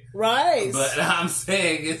ready. Right. But I'm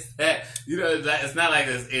saying is that, it's not like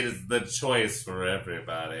this. It is the choice for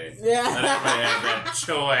everybody. Yeah. Not everybody has that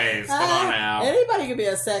choice. Come on now. Anybody can be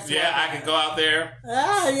a sex worker. Yeah, I can go out there,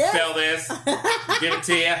 sell this, give it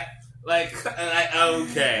to you.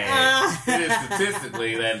 Okay. It is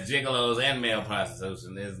statistically that gigolos and male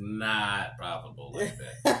prostitution is not profitable like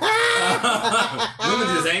that. Women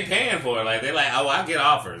just ain't paying for it. Like, they're like, I get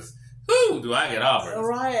offers. Who do I get offers?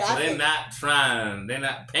 Right. So they're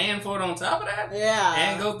not paying for it on top of that? Yeah.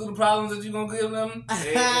 And go through the problems that you're going to give them?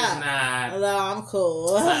 It's not. No, I'm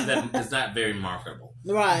cool. It's not very marketable.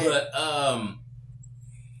 Right. But,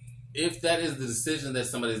 if that is the decision that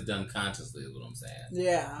somebody's done consciously, is what I'm saying.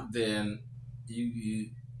 Yeah. Then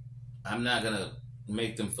I'm not gonna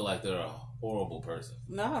make them feel like they're a horrible person.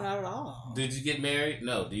 No, not at all. Did you get married?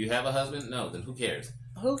 No. Do you have a husband? No. Then who cares?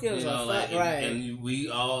 Who gives a fuck? Right. And we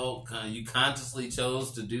all you consciously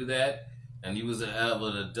chose to do that, and you was of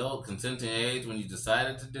an adult, consenting age when you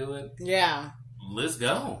decided to do it. Yeah. Let's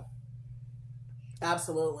go.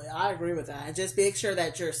 Absolutely. I agree with that. And just make sure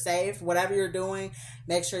that you're safe. Whatever you're doing,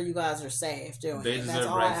 make sure you guys are safe doing they it.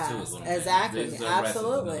 Deserve rights too, is what I'm saying. Exactly. They deserve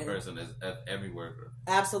Absolutely. Rights as a person, as every worker.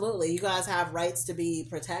 Absolutely. You guys have rights to be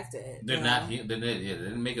protected. They're not.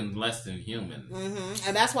 They're making less than human. Mm-hmm.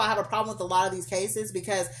 And that's why I have a problem with a lot of these cases,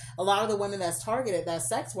 because a lot of the women that's targeted, that's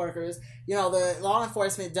sex workers, the law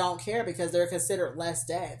enforcement don't care because they're considered less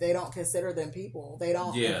dead. They don't consider them people. They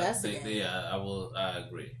don't investigate. I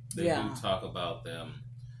agree. They do talk about them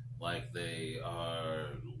like they are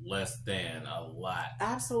less than a lot.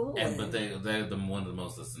 Absolutely. But they're one of the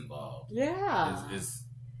most that's involved. Yeah.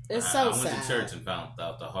 It's so sad. I went to church and found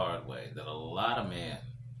out the hard way that a lot of men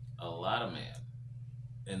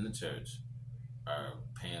in the church are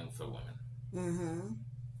paying for women. Mm-hmm.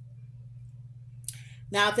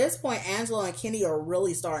 Now, at this point, Angelo and Kenny are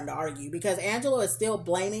really starting to argue because Angelo is still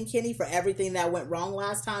blaming Kenny for everything that went wrong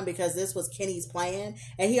last time because this was Kenny's plan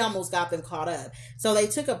and he almost got them caught up. So they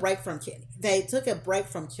took a break from Kenny. They took a break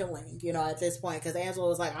from killing, at this point, because Angelo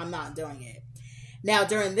was like, I'm not doing it. Now,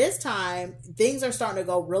 during this time, things are starting to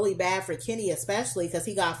go really bad for Kenny, especially because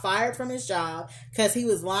he got fired from his job because he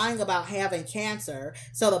was lying about having cancer.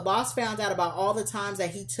 So the boss found out about all the times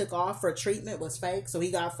that he took off for treatment was fake. So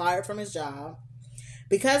he got fired from his job.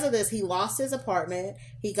 Because of this, he lost his apartment.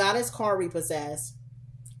 He got his car repossessed.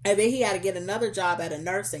 And then he had to get another job at a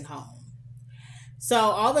nursing home. So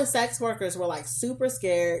all the sex workers were like super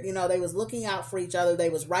scared. They was looking out for each other. They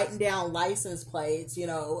was writing down license plates,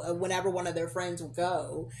 whenever one of their friends would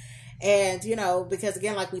go. And, because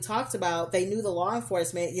again, like we talked about, they knew the law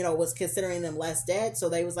enforcement, was considering them less dead. So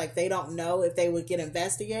they was like, they don't know if they would get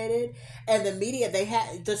investigated. And the media,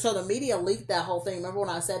 so the media leaked that whole thing. Remember when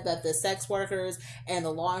I said that the sex workers and the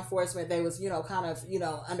law enforcement, they was, kind of,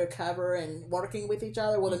 undercover and working with each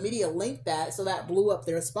other. Well, the media linked that. So that blew up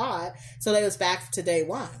their spot. So they was back to day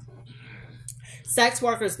one. Sex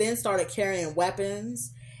workers then started carrying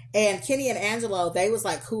weapons. And Kenny and Angelo, they was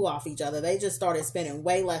like cool off each other. They just started spending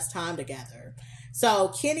way less time together. So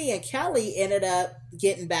Kenny and Kelly ended up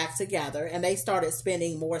getting back together and they started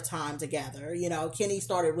spending more time together. Kenny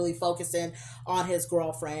started really focusing on his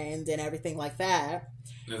girlfriend and everything like that.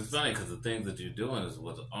 It's funny because the things that you're doing is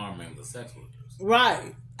what's arming the sex workers.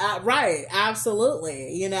 Right. Right.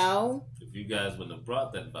 Absolutely. If you guys wouldn't have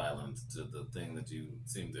brought that violence to the thing that you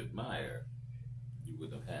seem to admire, you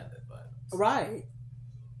wouldn't have had that violence. Right.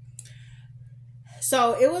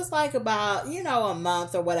 So it was like about, a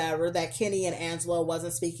month or whatever that Kenny and Angelo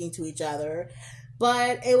wasn't speaking to each other.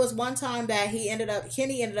 But it was one time that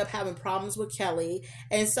Kenny ended up having problems with Kelly.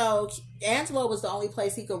 And so Angelo was the only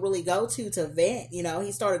place he could really go to vent.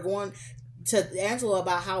 He started going to Angelo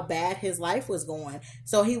about how bad his life was going.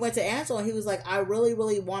 So he went to Angelo and he was like, I really,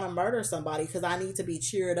 really want to murder somebody because I need to be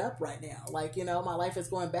cheered up right now. Like, my life is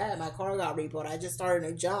going bad. My car got repoed. I just started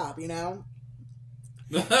a new job,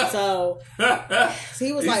 So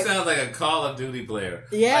he was he sounds like a Call of Duty player.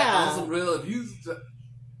 Yeah. On some real,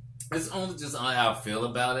 it's only just how I feel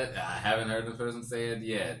about it. I haven't heard the person say it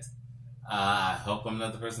yet. I hope I'm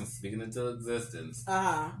not the person speaking into existence.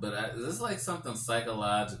 But it's like something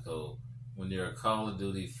psychological when you're a Call of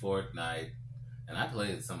Duty Fortnite. And I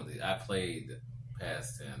played I played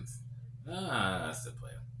past tense. I still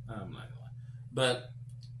play them. I'm not gonna lie. But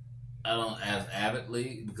I don't as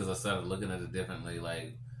avidly because I started looking at it differently.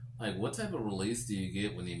 Like what type of release do you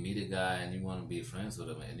get when you meet a guy and you want to be friends with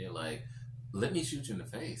him and you're like, let me shoot you in the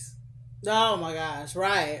face? Oh my gosh!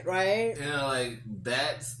 Right.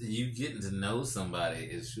 That's you getting to know somebody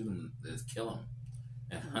is kill them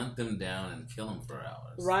and hunt them down and kill them for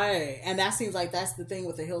hours. Right, and that seems like that's the thing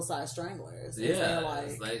with the Hillside Stranglers. Yeah,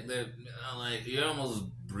 it's like they're you're almost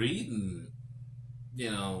breeding,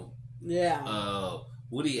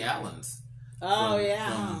 Woody Allen's.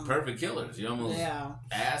 From Perfect Killers. You're almost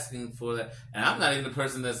asking for that. And I'm not even the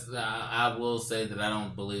person I will say that I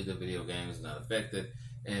don't believe that video game is not affected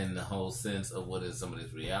in the whole sense of what is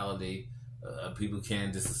somebody's reality. People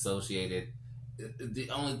can disassociate it. The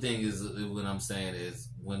only thing is what I'm saying is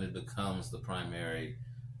when it becomes the primary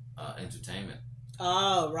entertainment.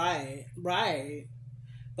 Oh, right.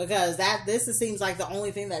 Because this seems like the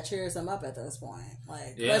only thing that cheers them up at this point.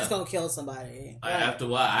 Let's go kill somebody. After a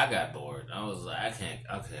while, I got bored. I was like, I can't.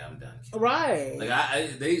 Okay, I'm done. Right.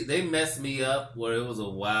 They messed me up where it was a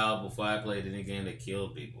while before I played any game that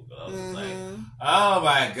killed people. But I was like, oh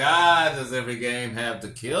my God, does every game have to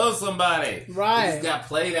kill somebody? Right. It just got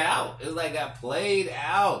played out. It was got played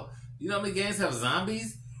out. You know how many games have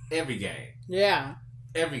zombies? Every game. Yeah.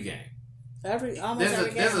 Every game. There's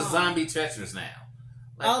a zombie Tetris now.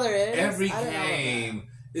 There is. Every game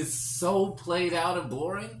is so played out and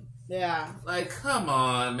boring. Yeah. Come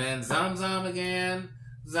on, man. Zom again.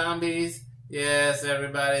 Zombies. Yes,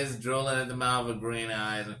 everybody's drooling at the mouth with green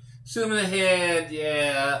eyes. Shoot him in the head.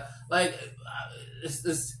 Yeah.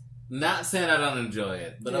 It's not saying I don't enjoy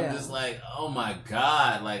it, but I'm just oh my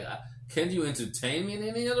God. Can you entertain me in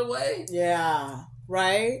any other way? Yeah.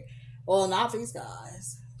 Right? Well, not these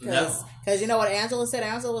guys. No. Because you know what Angela said?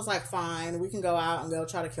 Angela was like, fine, we can go out and go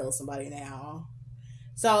try to kill somebody now.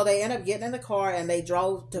 So they end up getting in the car and they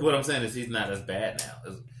drove to... What I'm saying is he's not as bad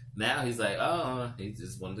now. Now he's like, oh, he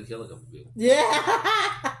just wanted to kill a couple people.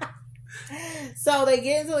 Yeah. So they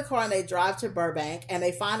get into the car and they drive to Burbank and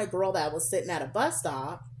they find a girl that was sitting at a bus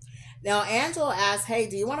stop. Now, Angela asked, hey,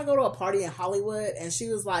 do you want to go to a party in Hollywood? And she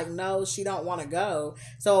was like, no, she don't want to go.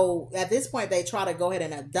 So at this point, they try to go ahead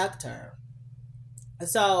and abduct her.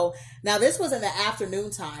 So now this was in the afternoon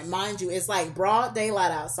time, mind you. It's broad daylight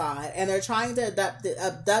outside, and they're trying to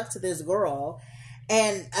abduct this girl.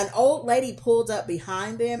 And an old lady pulled up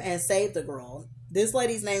behind them and saved the girl. This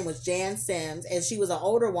lady's name was Jan Sims, and she was an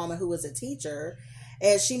older woman who was a teacher,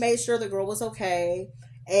 and she made sure the girl was okay.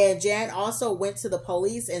 And Jan also went to the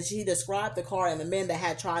police, and she described the car and the men that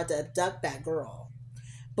had tried to abduct that girl.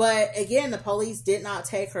 But again, the police did not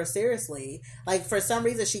take her seriously. For some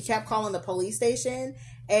reason, she kept calling the police station.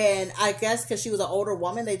 And I guess because she was an older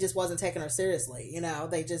woman, they just wasn't taking her seriously.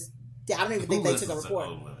 They just, I don't even think they took a report.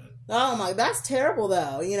 Oh my, that's terrible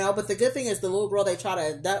though. But the good thing is the little girl they tried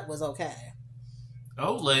to abduct was okay.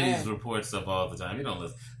 Old ladies report stuff all the time. You don't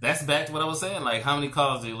listen. That's back to what I was saying. Like, how many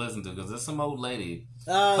calls do you listen to? Because there's some old lady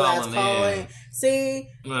calling in. See?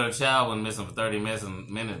 Her child went missing for 30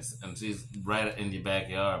 minutes, and she's right in your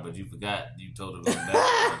backyard, but you forgot you told her to go back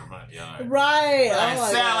to the front yard. Right. Like,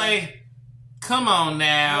 Sally, God. Come on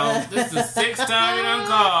now. This is the 6th time you done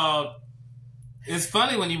called. It's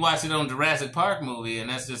funny when you watch it on Jurassic Park movie, and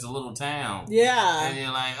that's just a little town. Yeah. And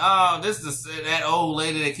you're like, oh, this is that old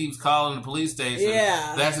lady that keeps calling the police station.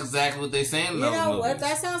 Yeah. That's exactly what they say in those movies. What?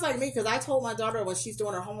 That sounds like me, because I told my daughter when she's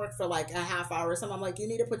doing her homework for like a half hour or something, I'm like, you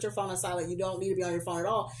need to put your phone on silent. You don't need to be on your phone at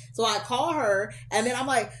all. So I call her, and then I'm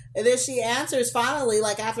like, and then she answers finally,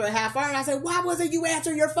 like after a half hour, and I said, why wasn't you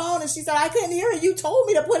answering your phone? And she said, I couldn't hear it. You told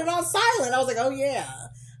me to put it on silent. I was like, oh yeah,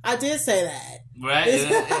 I did say that. Right? It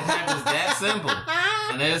happens that simple.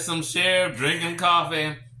 And there's some sheriff drinking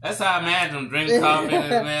coffee. That's how I imagine him drinking coffee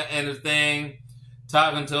in his thing,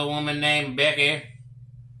 talking to a woman named Becky.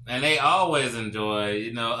 And they always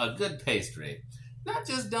enjoy, a good pastry. Not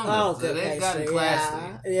just donuts. They've gotten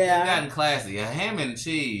classy. Yeah. They've gotten classy. A ham and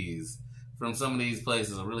cheese from some of these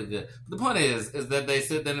places are really good. But the point is that they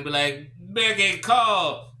sit there and be like, Becky,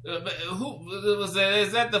 call. Who was that?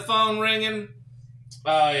 Is that the phone ringing?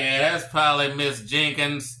 Oh, yeah, that's probably Miss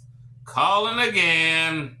Jenkins calling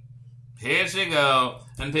again. Here she go.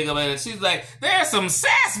 And pick up and she's like, there's some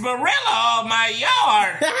sarsaparilla on my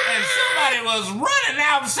yard. And somebody was running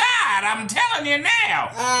outside. I'm telling you now.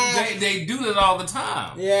 They do it all the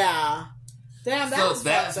time. Yeah. Damn,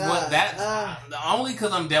 that's only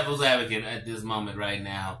because I'm devil's advocate at this moment right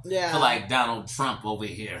now. Yeah. For like Donald Trump over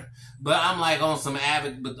here. But I'm like on some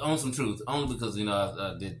truth. Only because,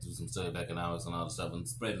 I did do some study of economics and all the stuff and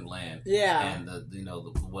spreading land. Yeah. And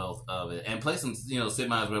the wealth of it. And play some, Sid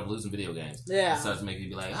Meier's Revolution video games. Yeah. It starts to make you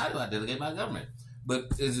be like, how do I delegate my government? But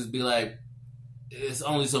it's just be like, it's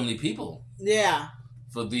only so many people. Yeah.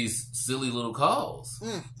 For these silly little calls.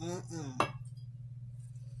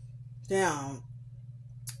 Down.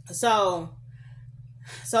 So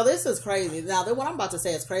this is crazy. Now, what I'm about to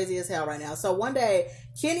say is crazy as hell right now. So one day,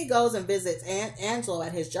 Kenny goes and visits Angelo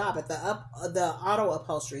at his job at the auto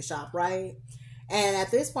upholstery shop, right? And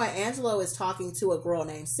at this point, Angelo is talking to a girl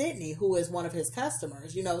named Sydney, who is one of his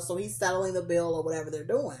customers, so he's settling the bill or whatever they're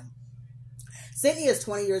doing. Sydney is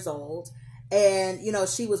 20 years old. And,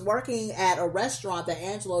 she was working at a restaurant that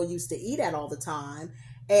Angelo used to eat at all the time.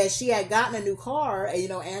 And she had gotten a new car,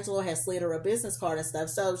 and, Angelo had slid her a business card and stuff.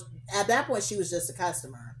 So at that point, she was just a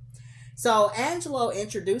customer. So Angelo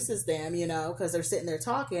introduces them, because they're sitting there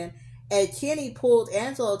talking. And Kenny pulled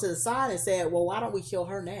Angelo to the side and said, well, why don't we kill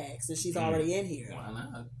her next? And she's already in here. Why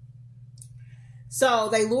not? So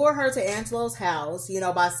they lure her to Angelo's house,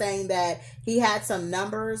 by saying that he had some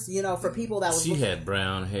numbers, for people that was... She had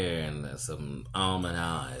brown hair and some almond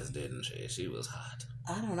eyes, didn't she? She was hot.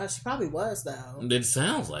 I don't know. She probably was, though. It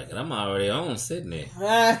sounds like it. I'm already on Sydney.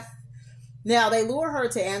 Now, they lure her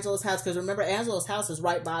to Angelo's house because, remember, Angelo's house is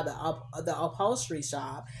right by the upholstery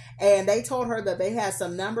shop. And they told her that they had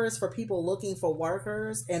some numbers for people looking for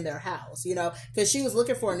workers in their house, because she was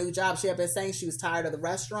looking for a new job. She had been saying she was tired of the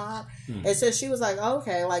restaurant. And so she was like,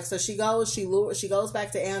 okay. So she goes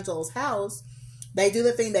back to Angelo's house. They do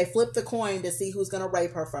the thing. They flip the coin to see who's going to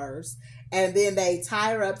rape her first. And then they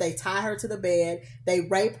tie her up. They tie her to the bed. They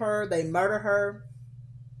rape her. They murder her.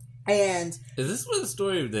 And is this where the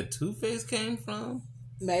story of the Two-Face came from?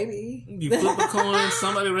 Maybe. You flip a coin,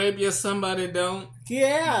 somebody rape you, somebody don't.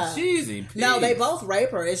 Yeah. Cheesy. No, they both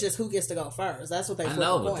rape her. It's just who gets to go first. That's what they flip. I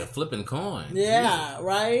know, but they're flipping coins. Yeah, Jesus.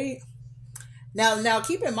 Right? Now,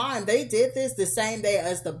 keep in mind, they did this the same day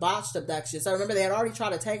as the botched abduction. So remember, they had already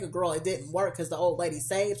tried to take a girl. It didn't work because the old lady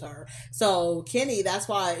saved her. So Kenny,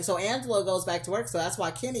 so Angelo goes back to work. So that's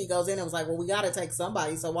why Kenny goes in and was like, well, we got to take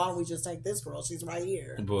somebody. So why don't we just take this girl? She's right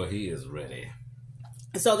here. Boy, he is ready.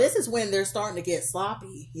 So this is when they're starting to get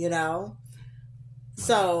sloppy,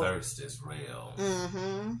 So thirst is real.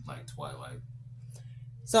 Mm-hmm. Like Twilight.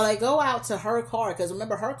 So they go out to her car because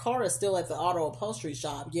remember, her car is still at the auto upholstery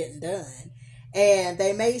shop getting done. And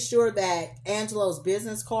they made sure that Angelo's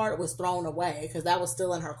business card was thrown away because that was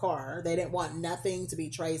still in her car. They didn't want nothing to be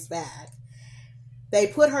traced back. They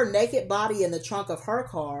put her naked body in the trunk of her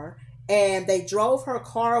car, and they drove her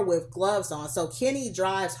car with gloves on. So Kenny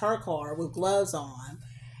drives her car with gloves on,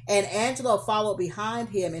 and Angelo followed behind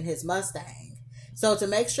him in his Mustang. So to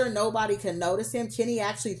make sure nobody can notice him, Kenny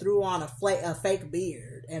actually threw on a fake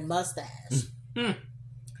beard and mustache.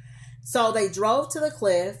 So they drove to the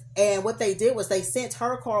cliff, and what they did was they sent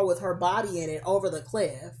her car with her body in it over the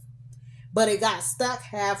cliff, but it got stuck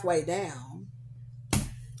halfway down.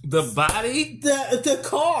 The body? The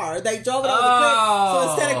car. They drove it over the cliff.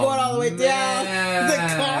 So instead of going all the way down, the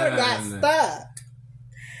car got stuck.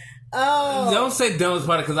 Oh. Don't say dumbest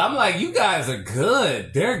part because I'm like, you guys are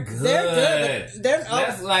good. They're good.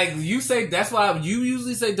 That's like, you say, that's why you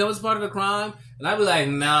usually say dumbest part of the crime. And I'd be like,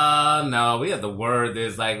 no, we have to word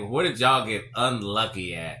this. Like, where did y'all get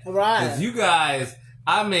unlucky at? Right. Because you guys,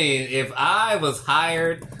 I mean, if I was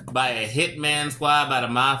hired by a hitman squad, by the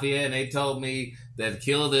mafia, and they told me that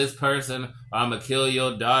kill this person or I'm going to kill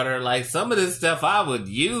your daughter, like, some of this stuff I would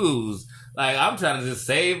use. Like, I'm trying to just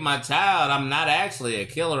save my child. I'm not actually a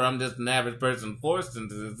killer. I'm just an average person forced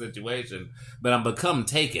into this situation. But I'm become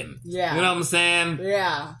taken. Yeah. You know what I'm saying?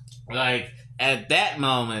 Yeah. Like, at that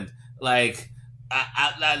moment, like,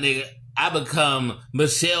 I become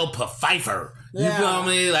Michelle Pfeiffer. You feel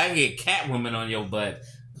me? Like, I get Catwoman on your butt.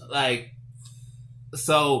 Like,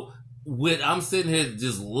 so, I'm sitting here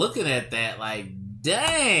just looking at that, like,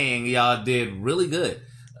 dang, y'all did really good.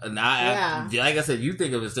 And like I said, you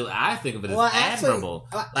think of it still. I think of it as admirable.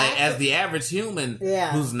 As the average human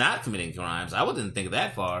who's not committing crimes, I wouldn't think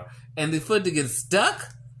that far. And the foot to get stuck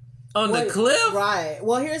on the cliff? Right.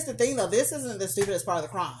 Well, here's the thing, though. This isn't the stupidest part of the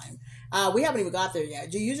crime. We haven't even got there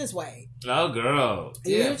yet. You just wait. Oh, girl.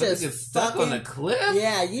 You just get stuck on the cliff?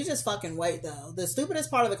 Yeah, you just fucking wait, though. The stupidest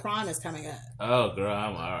part of the crime is coming up. Oh, girl.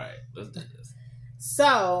 I'm all right. Let's do this.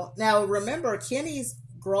 So, now remember, Kenny's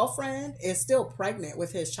girlfriend is still pregnant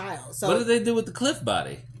with his child. So what did they do with the cliff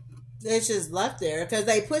body? It's just left there because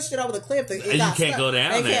they pushed it over the cliff. You can't go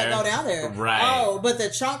down there. They can't go down there. Right. Oh, but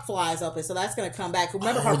the trunk flies open, so that's going to come back.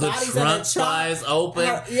 Remember, her body's in the trunk. Flies open,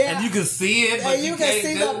 and you can see it, but you can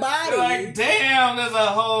see the body. You're like, damn, there's a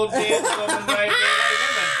whole dead woman right there.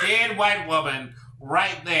 Like, there's a dead white woman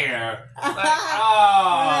right there. Like,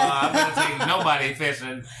 I'm going to take nobody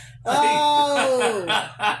fishing. Oh,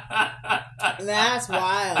 that's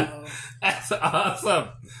wild. That's awesome.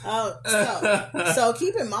 Oh, so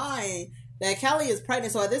keep in mind that Kelly is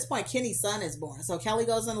pregnant. So at this point, Kenny's son is born. So Kelly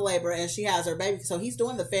goes into labor and she has her baby. So he's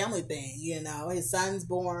doing the family thing, you know. His son's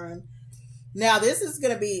born. Now this is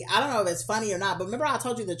gonna be, I don't know if it's funny or not, but remember I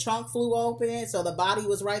told you the trunk flew open, so the body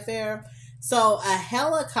was right there. So a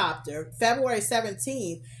helicopter, February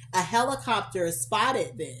 17th, a helicopter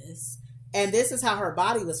spotted this. And this is how her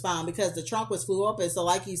body was found because the trunk was flew open. So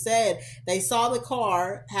like you said, they saw the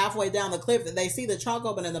car halfway down the cliff. They see the trunk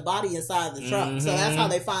open and the body inside the truck. Mm-hmm. So that's how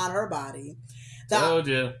they found her body.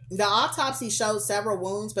 The autopsy showed several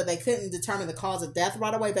wounds, but they couldn't determine the cause of death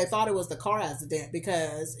right away. They thought it was the car accident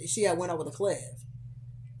because she had went over the cliff.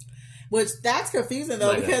 Which, that's confusing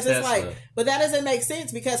though, like because it's like, but that doesn't make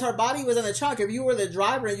sense because her body was in the trunk. If you were the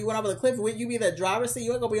driver and you went over the cliff, wouldn't you be the driver's seat?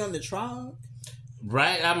 You ain't gonna be on the trunk.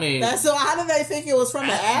 Right, I mean... So how did they think it was from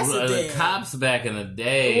an accident? The cops back in the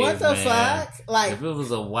day, what the fuck? Like, if it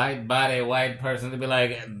was a white body, white person, they'd be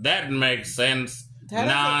like, that makes sense.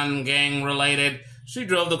 Non-gang related. She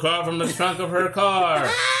drove the car from the trunk of her car.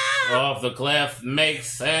 Off the cliff.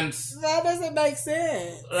 Makes sense. That doesn't make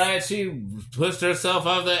sense. Right, she pushed herself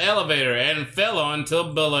off the elevator and fell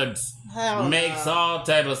onto bullets. Makes all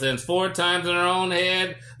type of sense. 4 times in her own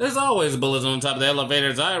head. There's always bullets on top of the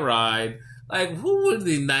elevators I ride. Like, who were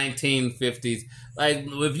the 1950s? Like,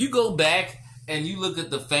 if you go back and you look at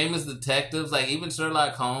the famous detectives, like even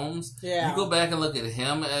Sherlock Holmes, you go back and look at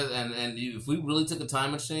him, if we really took a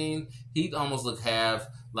time machine, he'd almost look half,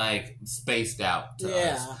 like, spaced out to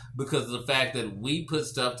us. Because of the fact that we put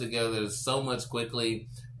stuff together so much quickly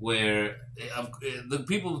where the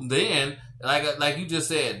people then, like you just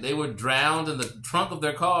said, they were drowned in the trunk of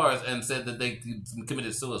their cars and said that they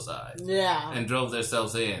committed suicide. Yeah. And drove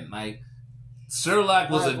themselves in. Like, Sherlock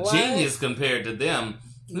was a genius compared to them.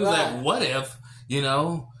 He was like, what if,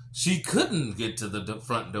 she couldn't get to the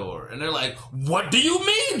front door? And they're like, what do you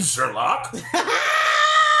mean, Sherlock?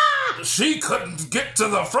 She couldn't get to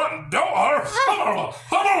the front door. She's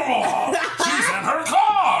in her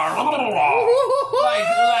car.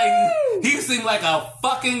 Like, he seemed like a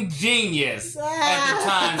fucking genius at the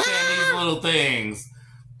time saying these little things.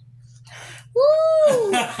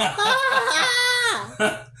 Woo!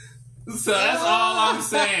 So that's all I'm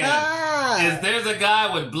saying. Is there's a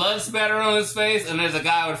guy with blood spatter on his face and there's a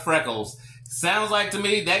guy with freckles. Sounds like to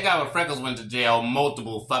me that guy with freckles went to jail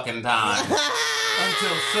multiple fucking times.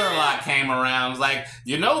 Until Sherlock came around. Was like,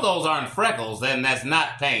 those aren't freckles, then that's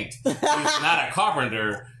not paint. He's not a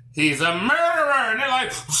carpenter. He's a murderer. And they're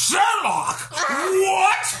like, Sherlock!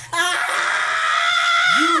 What?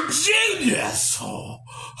 You genius!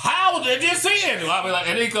 How did you see it? I'll be like,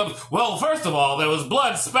 and he comes, well, first of all, there was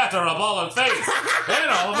blood spatter up all his face and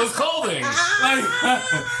all of his clothing.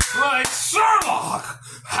 Like Sherlock,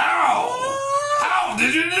 how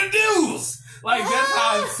did you Like, that's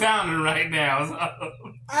how it's sounding right now. So,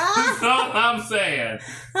 that's all I'm saying.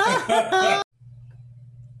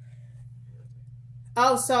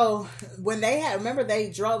 Oh, so when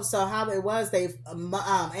they drove, so how it was,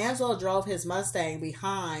 Angelo drove his Mustang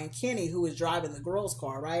behind Kenny, who was driving the girl's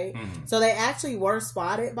car, right? Mm-hmm. So they actually were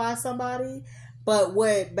spotted by somebody, but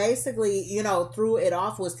what basically, threw it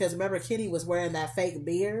off was because remember, Kenny was wearing that fake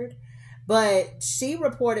beard, but she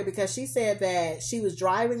reported because she said that she was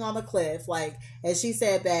driving on the cliff, and she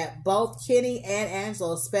said that both Kenny and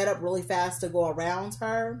Angelo sped up really fast to go around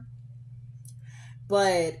her,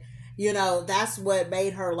 but that's what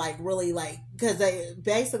made her really because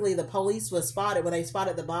the police was spotted when they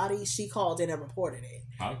spotted the body. She called in and reported it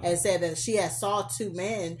and said that she had saw two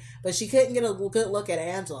men, but she couldn't get a good look at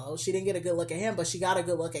Angelo. She didn't get a good look at him, but she got a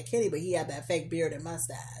good look at Kenny, but he had that fake beard and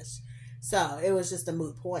mustache. So it was just a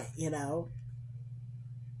moot point,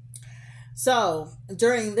 So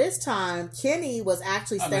during this time, Kenny was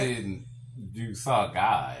actually staying. You saw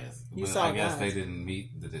guys. I guess they didn't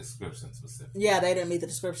meet the description specifically. Yeah, they didn't meet the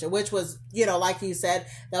description, which was, like you said,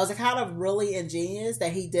 that was kind of really ingenious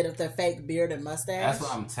that he did it with the fake beard and mustache. That's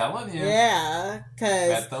what I'm telling you. Yeah,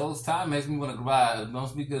 because at those times makes me want to buy.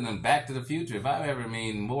 Most be good in Back to the Future. If I ever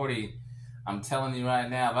meet Morty, I'm telling you right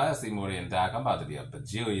now, if I see Morty and Doc, I'm about to be a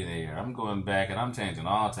bajillionaire. I'm going back and I'm changing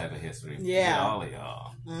all type of history. Yeah, all of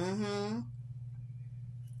y'all. Mm-hmm.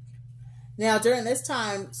 Now, during this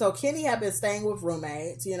time, so Kenny had been staying with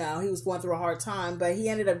roommates. He was going through a hard time, but he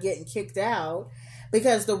ended up getting kicked out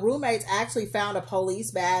because the roommates actually found a police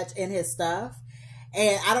badge in his stuff.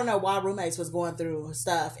 And I don't know why roommates was going through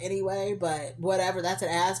stuff anyway, but whatever, that's an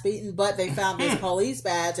ass beating. But they found this police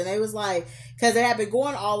badge, and they was like, because it had been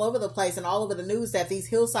going all over the place and all over the news that these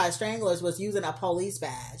Hillside Stranglers was using a police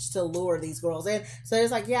badge to lure these girls in. So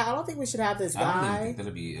it's like, yeah, I don't think we should have this guy. I don't think it's going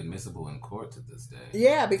to be admissible in court to this day.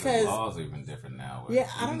 Yeah, because the laws are even different now. Yeah,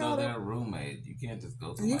 I don't know. Even though they're a roommate, you can't just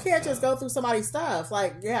go through. You can't just go through somebody's stuff.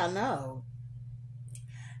 No.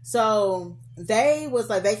 So they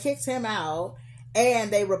kicked him out.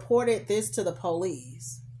 And they reported this to the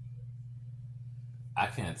police. I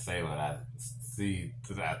can't say what I see.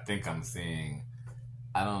 I think I'm seeing.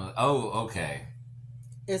 I don't. Oh, okay.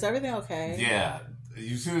 Is everything okay? Yeah.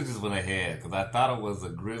 You should have just went ahead because I thought it was a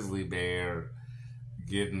grizzly bear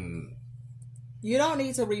getting. You don't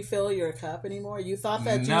need to refill your cup anymore. You thought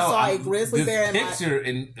that you saw a grizzly bear in picture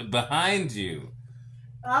behind you.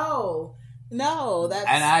 Oh no! That's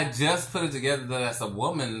and I just put it together that that's a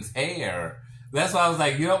woman's hair. That's why I was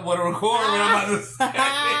like, you don't want to record what I'm about to say.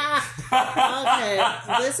 Okay,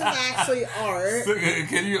 this is actually art. So,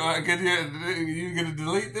 can you gonna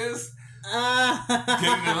delete this? Can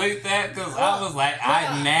you delete that? Because I was like,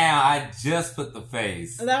 I just put the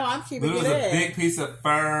face. No, I'm keeping it in. There was a big piece of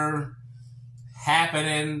fur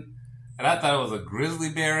happening, and I thought it was a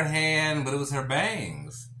grizzly bear hand, but it was her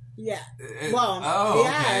bangs. Yeah.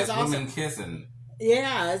 Okay. It's women kissing.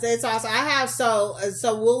 Yeah, it's awesome. I have so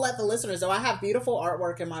we'll let the listeners know I have beautiful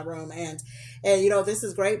artwork in my room, and this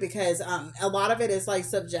is great because a lot of it is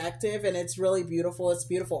subjective and it's really beautiful. It's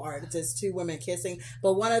beautiful art. It's just two women kissing,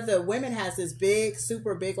 but one of the women has this big,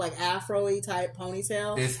 super big afro-y type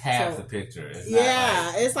ponytail. It's half the picture. It's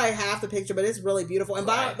it's half the picture, but it's really beautiful. And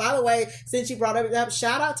by the way, since you brought it up,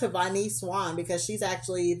 shout out to Vanice Swan because she's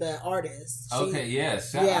actually the artist. Shout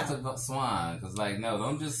out to Swan because no,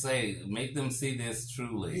 don't just say make them see this.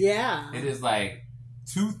 Truly, it is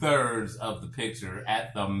 2/3 of the picture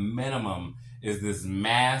at the minimum is this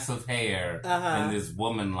mass of hair and this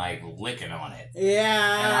woman licking on it.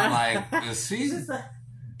 Yeah, and I'm like, is she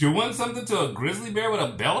doing something to a grizzly bear with a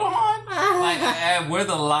belt on? Where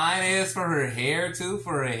the line is for her hair too,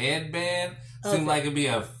 for her headband, seems like it'd be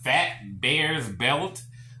a fat bear's belt.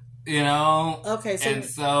 Okay,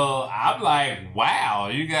 so I'm like, wow,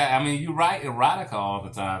 you write erotica all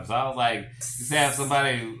the time. So I was like, just have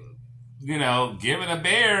somebody, giving a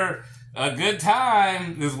bear a good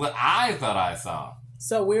time is what I thought I saw.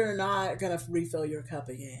 So we're not going to refill your cup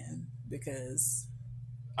again because...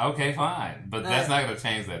 Okay, fine. But that's not going to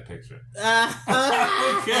change that picture. I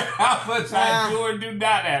don't care how much I do or do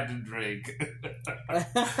not have to drink.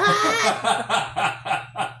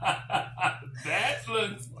 That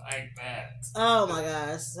looks like that. Oh my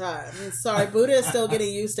gosh. Sorry. Buddha is still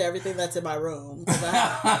getting used to everything that's in my room. Do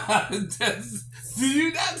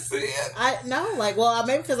you not see it? No,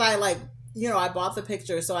 maybe because I I bought the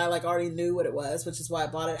picture, so I like already knew what it was, which is why I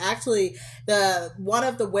bought it. Actually, one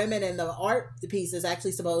of the women in the art piece is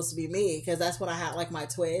actually supposed to be me, because that's when I had like my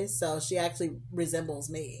twist. So she actually resembles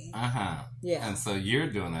me. Yeah. And so you're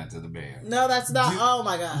doing that to the bear. No, that's not. Oh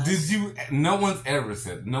my god. Did you? No one's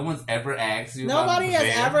ever asked you. Nobody about the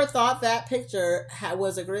has bear? ever thought that picture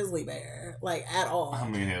was a grizzly bear, like at all. I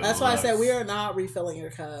mean, that's why I said we are not refilling your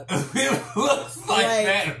cup. It looks like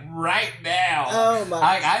that right now. Oh my!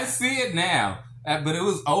 I see it now, but it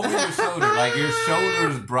was over your shoulder, like your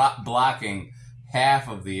shoulders blocking half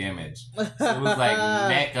of the image. So it was like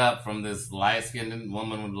neck up from this light-skinned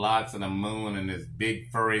woman with locks and a moon and this big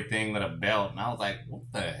furry thing with a belt, and I was like, "What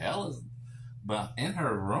the hell is?" But in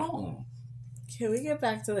her room. Can we get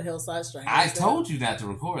back to the Hillside Stranglers? I told you not to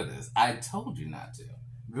record this. I told you not to.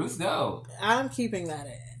 Let's go. I'm keeping that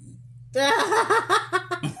in.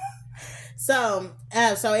 So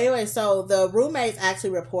the roommates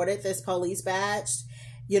actually reported this police badge,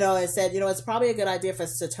 and said, it's probably a good idea for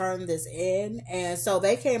us to turn this in. And so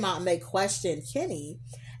they came out and they questioned Kenny.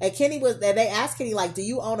 And they asked Kenny, like, do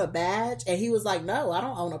you own a badge? And he was like, no, I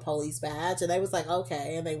don't own a police badge. And they was like,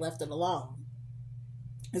 okay. And they left it alone.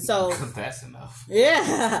 And so that's enough.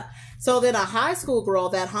 Yeah. So then a high school girl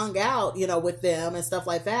that hung out, with them and stuff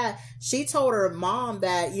like that, she told her mom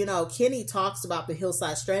that, Kenny talks about the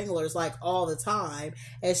Hillside Stranglers like all the time,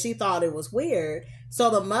 and she thought it was weird. So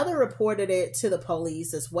the mother reported it to the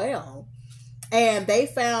police as well. And they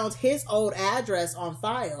found his old address on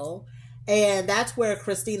file, and that's where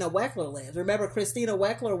Christina Weckler lived. Remember, Christina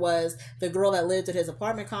Weckler was the girl that lived at his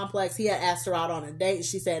apartment complex. He had asked her out on a date.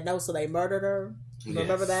 She said no, so they murdered her.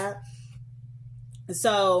 Remember that?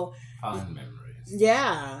 So fond memories.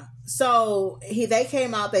 Yeah. So they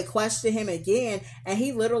came out, they questioned him again, and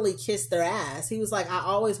he literally kissed their ass. He was like, I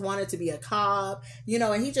always wanted to be a cop,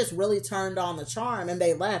 and he just really turned on the charm, and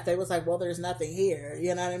they left. They was like, well, there's nothing here.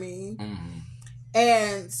 You know what I mean? Mm-hmm.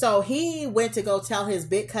 And so he went to go tell his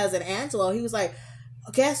big cousin Angelo. He was like,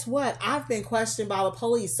 guess what? I've been questioned by the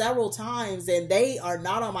police several times and they are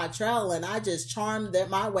not on my trail, and I just charmed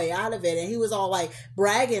my way out of it. And he was all like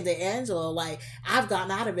bragging to Angelo, like, I've gotten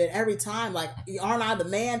out of it every time. Like, aren't I the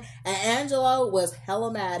man? And Angelo was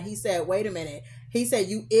hella mad. He said, wait a minute. He said,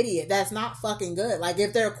 you idiot. That's not fucking good. Like,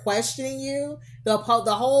 if they're questioning you, the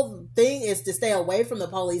whole thing is to stay away from the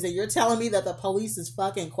police, and you're telling me that the police is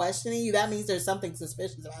fucking questioning you? That means there's something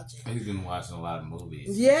suspicious about you. He's been watching a lot of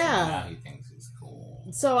movies. Yeah. So now he thinks he's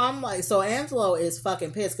cool. So I'm like, so Angelo is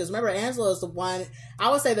fucking pissed, because remember, Angelo is the one,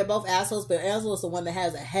 I would say they're both assholes, but Angelo is the one that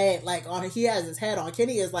has a head, like, he has his head on.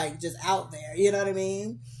 Kenny is like just out there, you know what I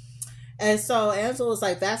mean? And so Angelo's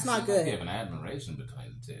like, that's not good. You have an admiration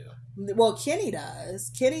between the two. Well, Kenny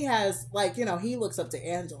does. Kenny has, like, he looks up to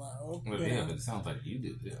Angelo. Well, yeah, but it sounds like you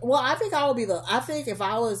do. Yeah. Well, I think if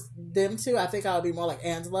I was them two, I think I would be more like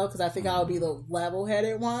Angelo, because I think I would be the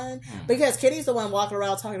level-headed one. Because Kenny's the one walking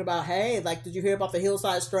around talking about, hey, like, did you hear about the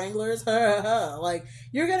Hillside Stranglers? Like,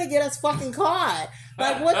 you're gonna get us fucking caught.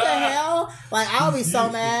 Like, what the hell? Like, I'll be so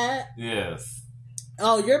mad. Yes.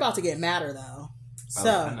 Oh, you're about to get madder, though. So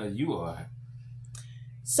I know you are.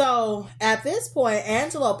 So at this point,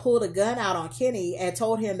 Angelo pulled a gun out on Kenny and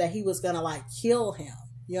told him that he was going to like kill him.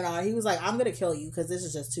 He was like, I'm going to kill you because this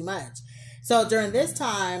is just too much. So during this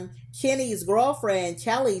time, Kenny's girlfriend,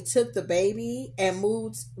 Kelly, took the baby and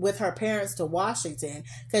moved with her parents to Washington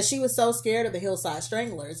because she was so scared of the Hillside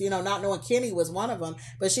Stranglers, not knowing Kenny was one of them.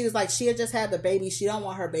 But she was like, she had just had the baby. She don't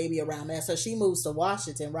want her baby around there. So she moves to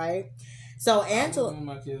Washington, right? So Angelo... I don't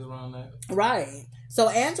want my kids around that. Right. So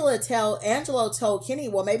Angelo told Kenny,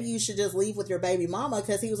 well, maybe you should just leave with your baby mama,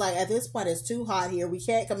 because he was like, at this point, it's too hot here. We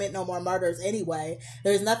can't commit no more murders anyway.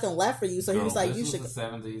 There's nothing left for you. So he was like, you should. This was the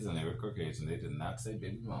 70s and they were Caucasian. They did not say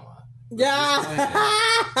baby mama. Yeah.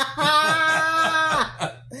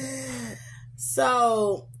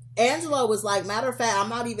 So Angelo was like, matter of fact, I'm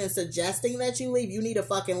not even suggesting that you leave. You need to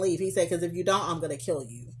fucking leave. He said, because if you don't, I'm going to kill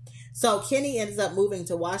you. So Kenny ends up moving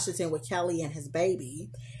to Washington with Kelly and his baby.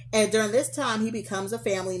 And during this time, he becomes a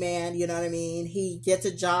family man, you know what I mean? He gets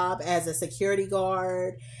a job as a security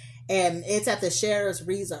guard, and it's at the sheriff's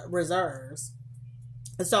reserves.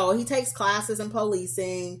 So he takes classes in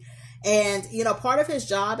policing, and, part of his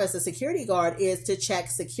job as a security guard is to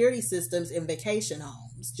check security systems in vacation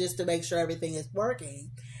homes, just to make sure everything is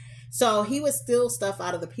working. So he would steal stuff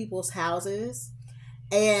out of the people's houses.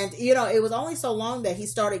 And, it was only so long that he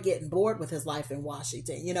started getting bored with his life in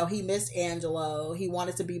Washington. He missed Angelo. He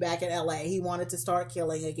wanted to be back in LA. He wanted to start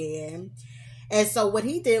killing again. And so what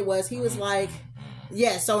he did was he was like,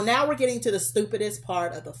 yeah, so now we're getting to the stupidest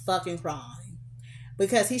part of the fucking crime.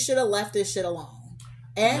 Because he should have left this shit alone.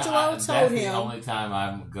 Angelo told him. That's the only time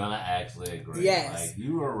I'm gonna actually agree. Yes. Like,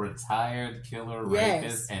 you were a retired killer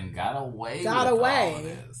rapist and got away all of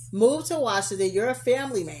this. Moved to Washington. You're a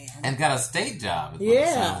family man. And got a state job.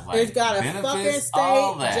 Yeah. Like. It's got a fucking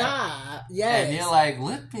state job. Yes. And you're like,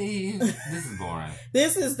 this is boring.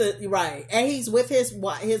 This is right. And he's with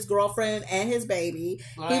his girlfriend and his baby.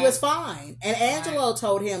 Right. He was fine. And Angelo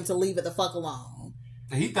told him to leave it the fuck alone.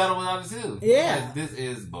 He thought it was honest too. Yeah. Like, this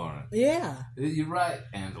is boring. Yeah. You're right,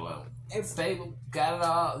 Angelo. Stable, got it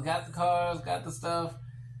all, got the cars, got the stuff.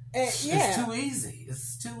 It's too easy.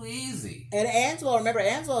 It's too easy. And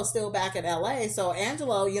Angelo's still back in LA, so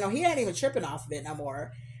Angelo, he ain't even tripping off of it no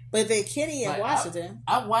more. But then Kenny in Washington.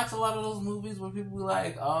 I watch a lot of those movies where people be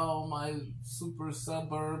like, oh, my super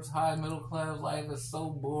suburbs, high middle class life is so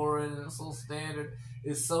boring and so standard.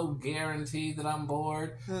 It's so guaranteed that I'm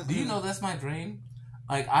bored. Mm-hmm. Do you know that's my dream?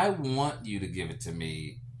 Like, I want you to give it to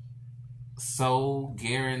me so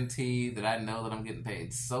guaranteed that I know that I'm getting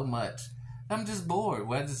paid so much. I'm just bored.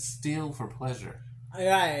 Where I just steal for pleasure.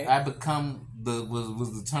 Right. I become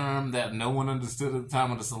was the term that no one understood at the time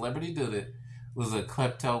when a celebrity did it, was a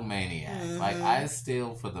kleptomaniac. Mm-hmm. Like, I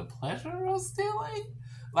steal for the pleasure of stealing.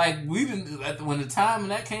 Like, we didn't, when the time when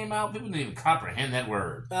that came out, people didn't even comprehend that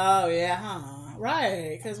word. Oh, yeah, huh?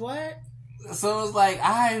 Right. Because what? So it's like,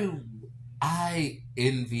 I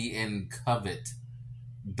envy and covet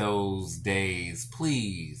those days,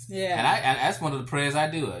 please. Yeah. And that's one of the prayers I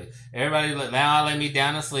do. Everybody, now I lay me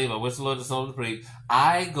down to sleep. I wish the Lord the soul to sleep.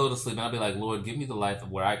 I go to sleep and I'll be like, Lord, give me the life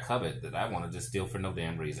where I covet, that I want to just steal for no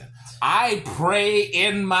damn reason. I pray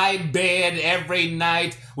in my bed every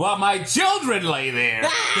night while my children lay there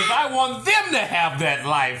because I want them to have that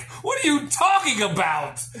life. What are you talking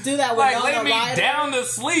about? Do that with like, lay me down to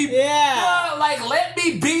sleep. Yeah. Like, let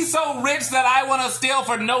me be so rich that I want to steal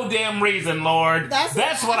for no damn reason, Lord.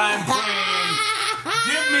 That's what I'm praying.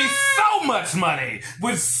 Give me so much money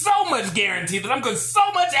with so much guarantee that I'm good so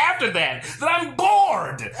much after that I'm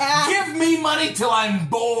bored. Give me money till I'm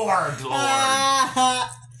bored, Lord.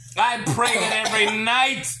 I pray it every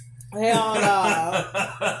night. Hell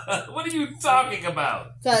no. What are you talking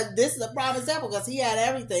about? Because this is a prime example because he had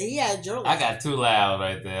everything. He had jewelry. I got too loud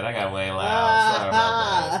right there. I got way loud. Sorry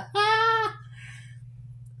about that.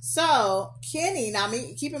 So, Kenny, now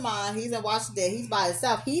keep in mind, he's in Washington, he's by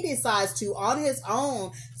himself. He decides to, on his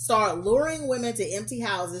own, start luring women to empty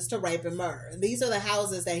houses to rape and murder. These are the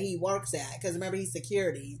houses that he works at, because remember, he's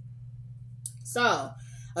security. So,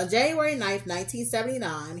 on January 9th,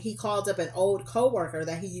 1979, he called up an old co-worker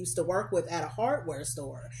that he used to work with at a hardware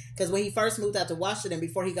store. Because when he first moved out to Washington,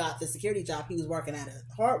 before he got the security job, he was working at a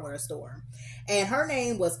hardware store. And her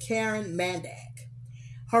name was Karen Mandak.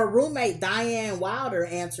 Her roommate, Diane Wilder,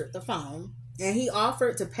 answered the phone, and he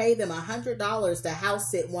offered to pay them $100 to house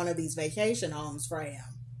sit one of these vacation homes for him.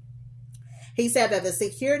 He said that the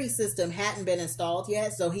security system hadn't been installed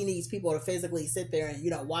yet, so he needs people to physically sit there and,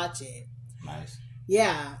 watch it. Nice.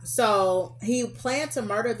 Yeah, so he planned to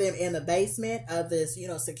murder them in the basement of this,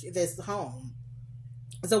 this home.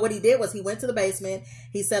 So what he did was he went to the basement,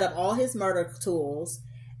 he set up all his murder tools,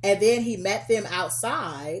 and then he met them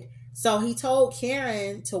outside. So he told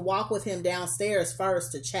Karen to walk with him downstairs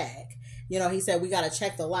first to check. He said, we got to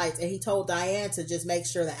check the lights. And he told Diane to just make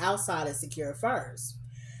sure the outside is secure first.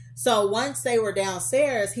 So once they were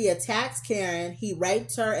downstairs, he attacked Karen, he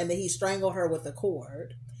raped her, and then he strangled her with a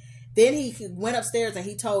cord. Then he went upstairs and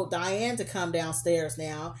he told Diane to come downstairs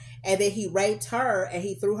now. And then he raped her and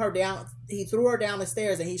he threw her down the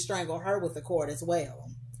stairs and he strangled her with a cord as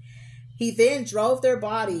well. He then drove their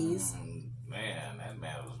bodies. Man, that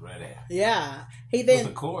man was ready. Yeah. He then with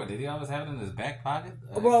the cord. Did he always have it in his back pocket?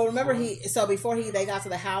 Well, remember before they got to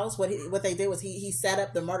the house, what they did was he set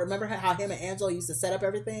up the murder. Remember how him and Angelo used to set up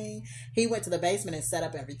everything? He went to the basement and set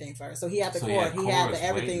up everything first. So he had the cord. He had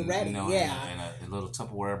everything ready. Yeah. In a little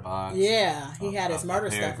Tupperware box. Yeah. He had his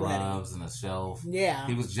murder stuff ready. Gloves and a shelf. Yeah.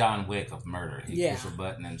 He was John Wick of murder. He'd push a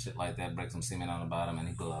button and shit like that, break some cement on the bottom, and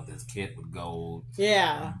he pull out this kit with gold.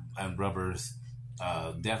 Yeah. And rubbers.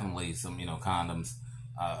 Definitely some, condoms.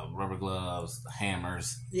 Rubber gloves,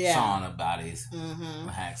 hammers, sauna bodies,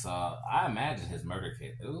 hacksaw. I imagine his murder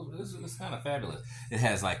kit. It's kind of fabulous. It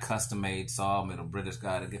has like custom made saw, middle British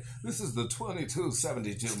guy to get. This is the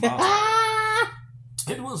 2272 model.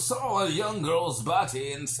 It will saw a young girl's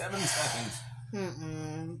body in 7 seconds.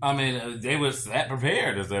 Mm-mm. I mean, they was that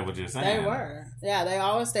prepared. Is that what you're saying? They were. Yeah, they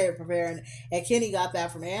always stayed prepared. And Kenny got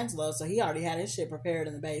that from Angelo, so he already had his shit prepared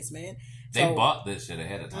in the basement. They bought this shit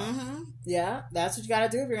ahead of time. Mm-hmm. Yeah, that's what you got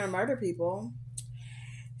to do if you're going to murder people.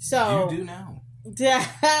 So you do now.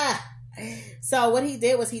 So what he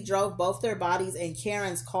did was he drove both their bodies in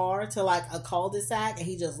Karen's car to like a cul-de-sac, and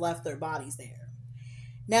he just left their bodies there.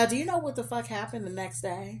 Now, do you know what the fuck happened the next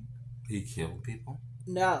day? He killed people?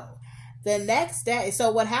 No. The next day,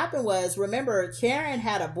 so what happened was, remember, Karen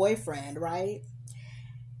had a boyfriend, right?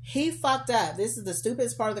 He fucked up. This is the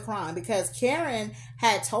stupidest part of the crime, because Karen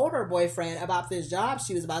had told her boyfriend about this job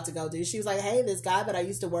she was about to go do. She was like, hey, this guy that I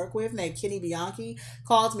used to work with named Kenny Bianchi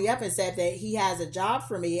called me up and said that he has a job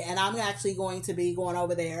for me, and I'm actually going to be going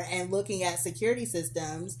over there and looking at security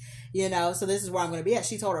systems, you know, so this is where I'm going to be at.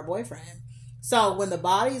 She told her boyfriend. So when the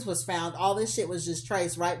bodies was found, all this shit was just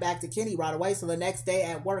traced right back to Kenny right away. So the next day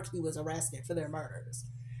at work, he was arrested for their murders.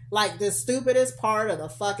 Like, the stupidest part of the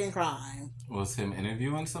fucking crime was him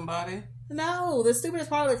interviewing somebody? No, the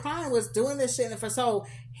stupidest part of the crime was doing this shit. So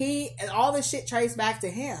all this shit traced back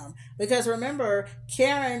to him. Because remember,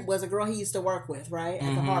 Karen was a girl he used to work with, right?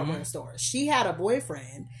 At the hardware store. She had a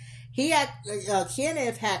boyfriend.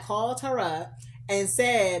 Kenneth had called her up and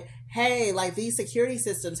said, hey, like, these security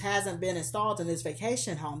systems hasn't been installed in this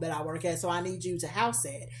vacation home that I work at, so I need you to house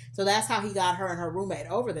it. So that's how he got her and her roommate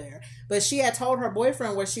over there. But she had told her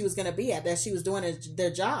boyfriend where she was going to be at, that she was doing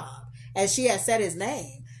their job. And she had said his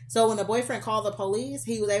name. So when the boyfriend called the police,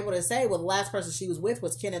 he was able to say, well, the last person she was with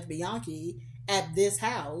was Kenneth Bianchi at this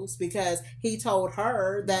house, because he told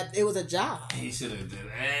her that it was a job. He should have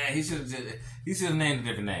named a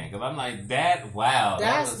different name. Because I'm like, wow.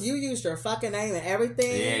 You used your fucking name and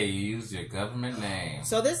everything. Yeah, you used your government name.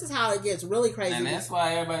 So this is how it gets really crazy. And that's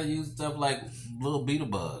why everybody used stuff like Little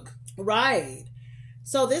Beetlebug. Right.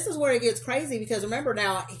 So this is where it gets crazy, because remember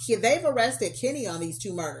now, they've arrested Kenny on these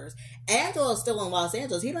two murders. Angelo's still in Los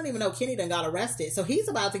Angeles. He don't even know Kenny done got arrested. So he's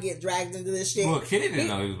about to get dragged into this shit. Well, Kenny didn't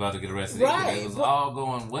know he was about to get arrested. Right. It was all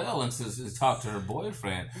going well until she talked to her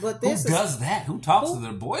boyfriend. But who does that? Who talks to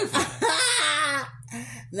their boyfriend?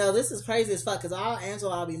 No, this is crazy as fuck, because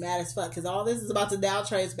Angelo will be mad as fuck, because all this is about to now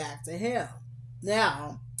trace back to him.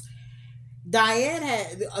 Now, Diane,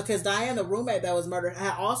 the roommate that was murdered,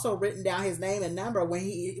 had also written down his name and number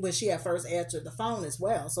when she had first answered the phone as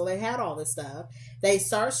well. So they had all this stuff. They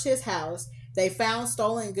searched his house. They found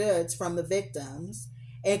stolen goods from the victims,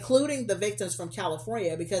 including the victims from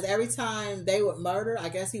California, because every time they would murder, I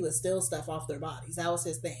guess he would steal stuff off their bodies. That was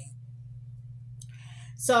his thing.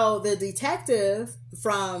 So the detective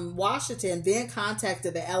from Washington then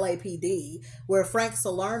contacted the LAPD, where Frank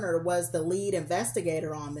Salerner was the lead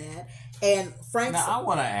investigator on that. And Frank... Now, I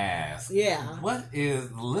want to ask. Yeah. What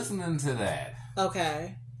is... Listening to that.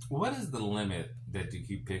 Okay. What is the limit that you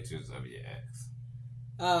keep pictures of your ex?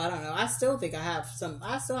 Oh, I don't know. I still think I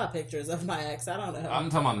still have pictures of my ex. I don't know.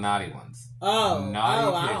 I'm talking about naughty ones. Naughty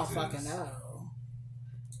I don't fucking know.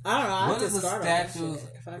 I don't know. What is the statute?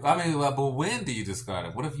 I mean, but when do you discard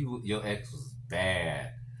it? What if your ex was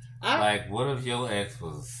bad? What if your ex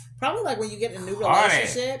was... Probably like when you get in a new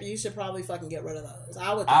relationship, you should probably fucking get rid of those.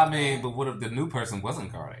 But what if the new person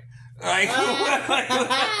wasn't Cardi?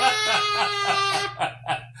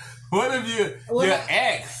 What if your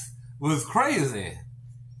ex was crazy?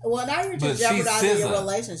 Well, now you're just jeopardizing your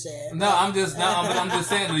relationship. No, I'm just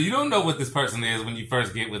saying, you don't know what this person is when you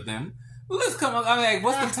first get with them. Let's come up. I mean, like,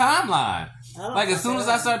 what's the timeline? Like, as soon as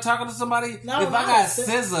I start talking to somebody, if I got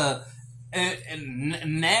scissor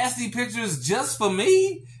and nasty pictures just for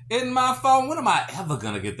me in my phone, when am I ever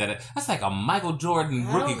gonna get that? That's like a Michael Jordan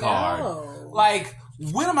rookie card. Like,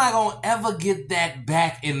 when am I gonna ever get that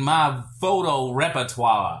back in my photo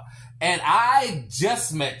repertoire? And I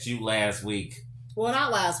just met you last week. Well,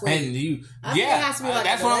 not last week. And you, it has to be like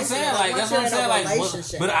that's what I'm saying. Like, that's what I'm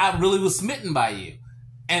saying. But I really was smitten by you.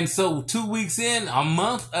 And so 2 weeks in, a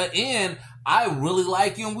month in, I really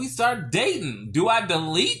like you and we start dating. Do I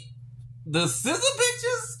delete the scissor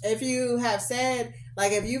pictures? If you have said,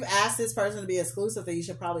 like, if you've asked this person to be exclusive, then you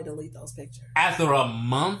should probably delete those pictures. After a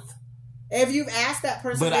month? If you've asked that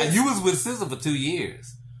person... But you was with scissor for 2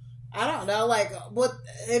 years. I don't know, like, what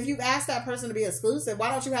if you've asked that person to be exclusive, why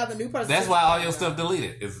don't you have the new person? That's why all your stuff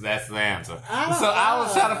deleted. That's the answer. I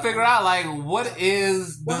was trying to figure out, like, what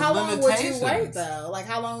is the how limitations? long would you wait, though? Like,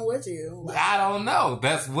 how long would you? Like, I don't know.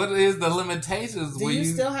 That's what is the limitations. Do you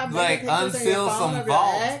still have like unseal some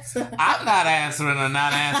vaults? I'm not answering or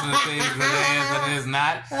not answering things that the answer is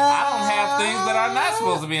not. I don't have things that are not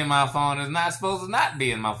supposed to be in my phone. It's not supposed to not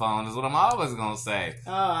be in my phone. Is what I'm always gonna say.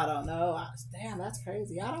 Oh, I don't know. Damn, that's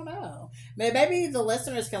crazy. I don't know. Maybe the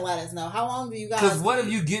listeners can let us know. How long do you guys... Because what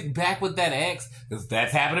if you get back with that ex? Because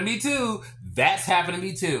that's happened to me too. That's happened to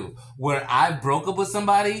me too. Where I broke up with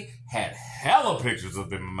somebody, had hella pictures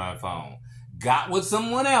of them in my phone. Got with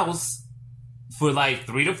someone else for like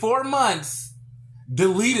 3 to 4 months.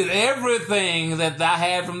 deleted everything that I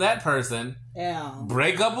had from that person. Yeah.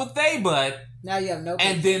 Break up with they butt. Now you have no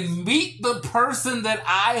pictures. And then meet the person that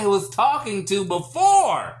I was talking to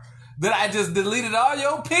before. That I just deleted all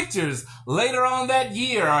your pictures later on that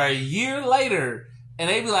year or a year later. And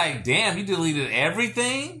they be like, damn, you deleted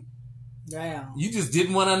everything? Damn. You just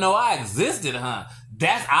didn't want to know I existed, huh?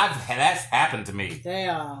 That's happened to me.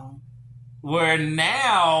 Damn. Where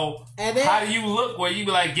now, and then, how do you look where you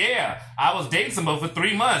be like, yeah, I was dating somebody for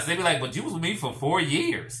 3 months. They be like, but you was with me for 4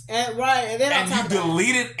 years. Right. And then you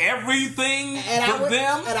deleted everything for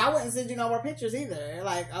them? And I wouldn't send you no more pictures either.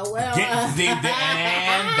 Like, oh, well. And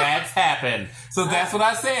that's happened. So that's what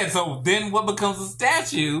I said. So then what becomes a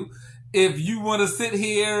statue if you want to sit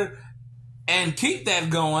here and keep that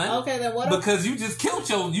going? Okay, then what? Because you just killed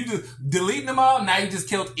you just deleting them all. Now you just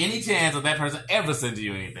killed any chance of that person ever sending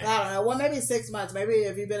you anything. I don't know. Well, maybe 6 months. Maybe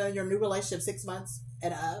if you've been in your new relationship 6 months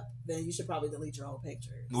and up, then you should probably delete your whole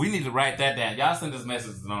pictures. We need to write that down. Y'all send us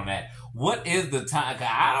messages on that. What is the time?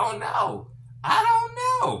 I don't know. I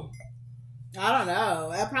don't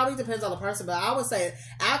know. It probably depends on the person, but I would say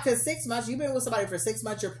after 6 months, you've been with somebody for 6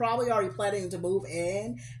 months, you're probably already planning to move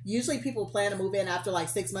in. Usually people plan to move in after like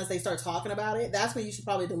 6 months, they start talking about it. That's when you should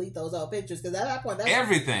probably delete those old pictures, because at that point,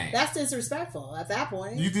 that's disrespectful at that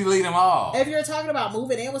point. You delete them all. If you're talking about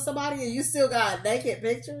moving in with somebody and you still got naked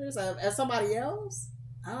pictures of somebody else,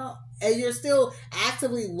 and you're still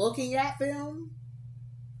actively looking at them.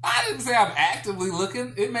 I didn't say I'm actively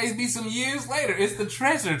looking. It may be some years later. It's the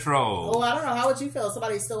treasure troll. Oh, I don't know. How would you feel if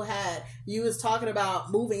somebody still had... You was talking about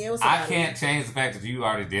moving in with somebody. I can't change the fact that you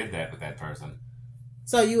already did that with that person.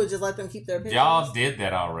 So you would just let them keep their pictures? Y'all did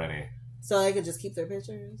that already. So they could just keep their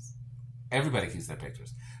pictures? Everybody keeps their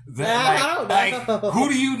pictures. I don't know. Who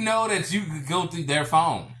do you know that you could go through their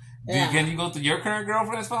phone? Yeah. Can you go through your current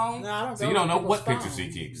girlfriend's phone? No, I don't. So you don't know what phones. pictures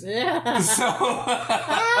she keeps. Yeah. So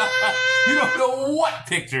you don't know what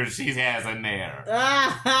pictures she has in there.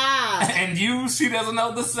 And she doesn't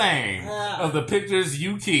know the same of the pictures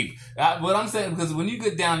you keep. What I'm saying, because when you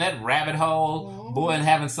get down that rabbit hole, boy, and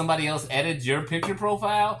having somebody else edit your picture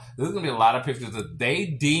profile, there's going to be a lot of pictures that they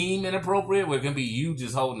deem inappropriate, where it can be you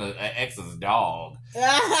just holding an ex's dog.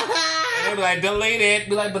 And they'll be like, delete it.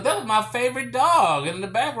 Be like, but that was my favorite dog. And in the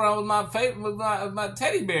background was my favorite, my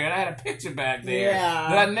teddy bear. And I had a picture back there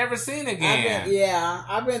that I'd never seen again.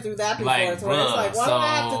 I've been through that before. Like, so it's like, why do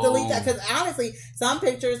I have to delete that? Because honestly, some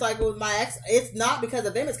pictures, like with my ex, it's not because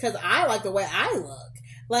of them. It's because I like the way I look.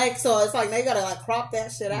 Like, so it's like they gotta like crop that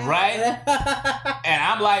shit out. Right? And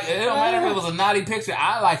I'm like, it don't matter if it was a naughty picture.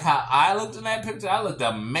 I like how I looked in that picture. I looked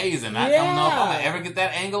amazing. I don't know if I'm gonna ever get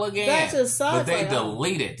that angle again. That just sucks. But they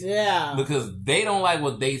delete it. Yeah. Because they don't like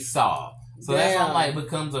what they saw. So that's why like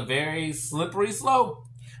becomes a very slippery slope.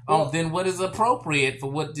 Then what is appropriate for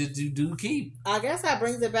what did you do keep? I guess that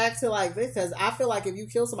brings it back to like this, because I feel like if you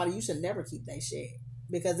kill somebody, you should never keep that shit.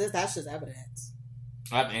 Because that's just evidence.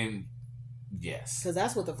 I mean, yes. Because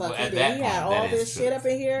that's what the fuck he did. He had all this shit up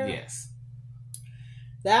in here. Yes.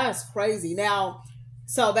 That's crazy. Now,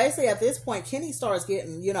 so basically at this point, Kenny starts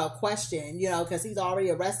getting, questioned, because he's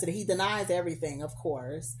already arrested. He denies everything, of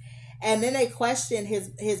course. And then they question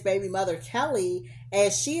his baby mother, Kelly,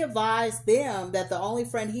 as she advised them that the only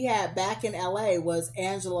friend he had back in LA was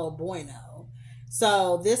Angelo Bueno.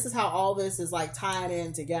 So this is how all this is like tying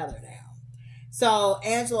in together now. So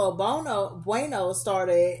Angelo Bueno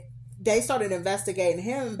started investigating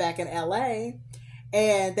him back in LA,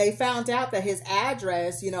 and they found out that his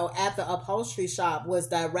address, at the upholstery shop was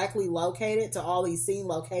directly located to all these scene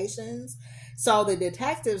locations. So the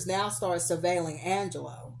detectives now start surveilling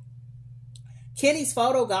Angelo. Kenny's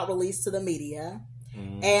photo got released to the media.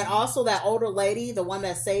 And also that older lady, the one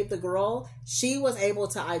that saved the girl, she was able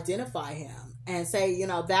to identify him and say,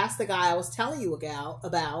 that's the guy I was telling you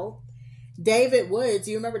about. David Woods,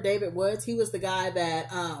 do you remember David Woods? He was the guy that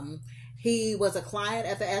he was a client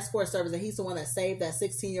at the escort service, and he's the one that saved that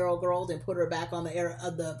 16-year-old girl and put her back on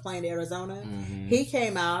the plane to Arizona. Mm-hmm. He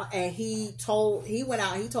came out and he told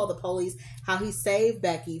the police how he saved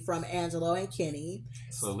Becky from Angelo and Kenny.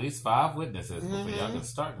 So at least 5 witnesses before y'all can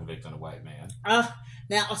start convicting a white man.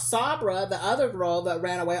 Now Sabra, the other girl that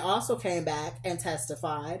ran away, also came back and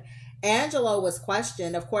testified. Angelo was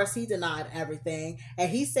questioned. Of course, he denied everything. And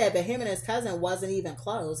he said that him and his cousin wasn't even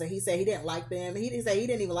close. And he said he didn't like them. He said he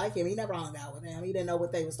didn't even like him. He never hung out with him. He didn't know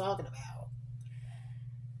what they was talking about.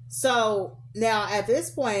 So now at this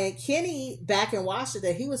point, Kenny, back in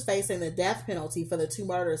Washington, he was facing the death penalty for the 2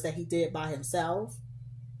 murders that he did by himself.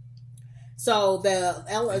 So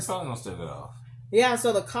He's probably gonna stick it off. Yeah,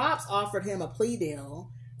 so the cops offered him a plea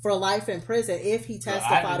deal for life in prison if he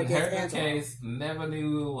testified against Angelo. I heard the case, never knew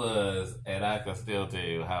who it was, and I can still tell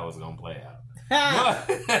you how it's going to play out.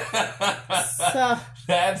 So,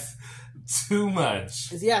 that's too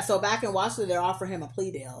much. Yeah, so back in Washington, they're offering him a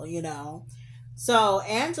plea deal, So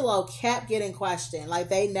Angelo kept getting questioned. Like,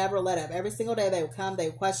 they never let up. Every single day they would come, they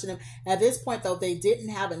would question him. At this point, though, they didn't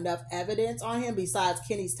have enough evidence on him besides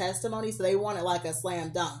Kenny's testimony, so they wanted like a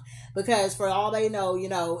slam dunk. Because for all they know,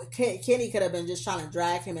 Kenny could have been just trying to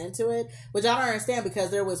drag him into it, which I don't understand,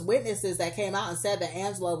 because there was witnesses that came out and said that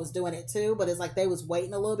Angelo was doing it too, but it's like they was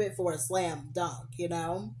waiting a little bit for a slam dunk,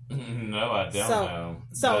 No, I don't know.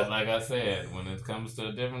 But like I said, when it comes to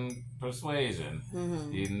a different persuasion,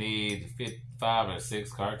 you need 5 or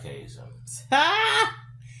 6 Caucasians.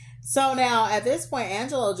 So now, at this point,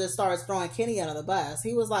 Angelo just starts throwing Kenny under the bus.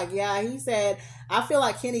 He was like, he said, I feel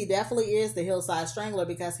like Kenny definitely is the Hillside Strangler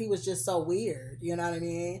because he was just so weird. You know what I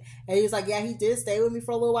mean? And he was like, he did stay with me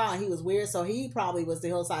for a little while and he was weird. So he probably was the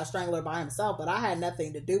Hillside Strangler by himself, but I had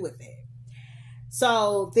nothing to do with it.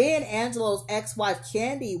 So then Angelo's ex-wife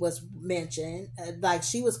Candy was mentioned, like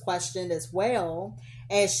she was questioned as well.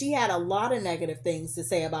 And she had a lot of negative things to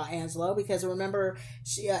say about Angelo because remember,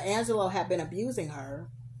 Angelo had been abusing her.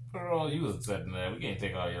 Girl, you was sitting there. We can't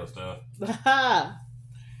take all your stuff.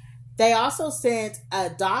 They also sent a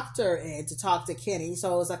doctor in to talk to Kenny.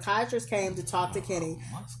 So a psychiatrist came to talk to Kenny.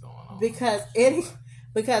 What's going on?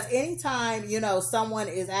 Because anytime, someone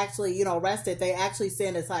is actually, arrested, they actually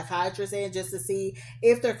send a psychiatrist in just to see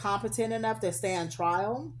if they're competent enough to stand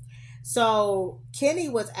trial. So Kenny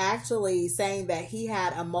was actually saying that he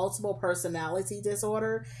had a multiple personality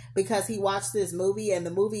disorder because he watched this movie, and the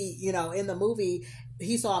movie, in the movie,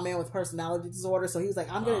 he saw a man with personality disorder. So he was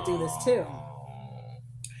like, I'm going to do this too.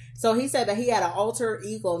 So he said that he had an alter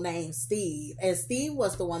ego named Steve, and Steve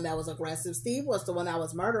was the one that was aggressive. Steve was the one that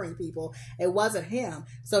was murdering people. It wasn't him.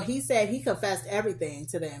 So he said he confessed everything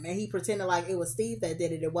to them, and he pretended like it was Steve that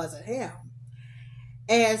did it. It wasn't him.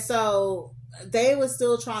 And so they were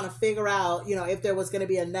still trying to figure out, if there was going to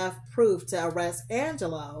be enough proof to arrest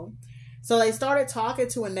Angelo. So they started talking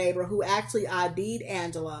to a neighbor who actually ID'd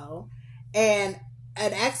Angelo, and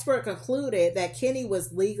an expert concluded that Kenny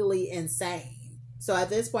was legally insane. So at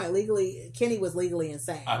this point, Kenny was legally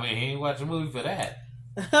insane. I mean, he ain't watched a movie for that.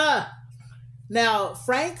 Now,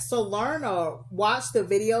 Frank Salerno watched the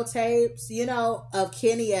videotapes, of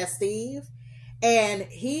Kenny as Steve. And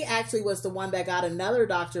he actually was the one that got another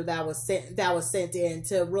doctor that was sent in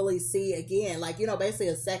to really see again, like, basically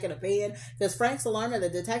a second opinion. Because Frank Salerno, the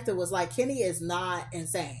detective, was like, Kenny is not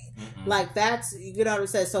insane. Mm-mm. Like, that's, what I'm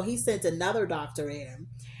saying? So he sent another doctor in.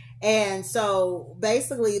 And so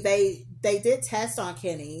basically they did tests on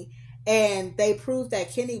Kenny, and they proved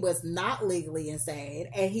that Kenny was not legally insane,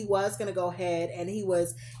 and he was going to go ahead and he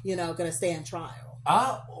was, going to stand trial.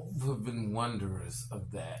 I've been wondrous of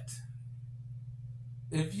that.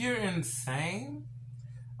 If you're insane,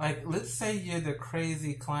 like, let's say you're the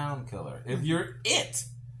crazy clown killer. If you're it,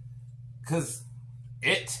 because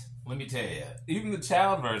let me tell you, even the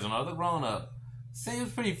child version or the grown-up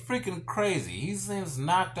seems pretty freaking crazy. He seems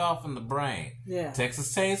knocked off in the brain. Yeah.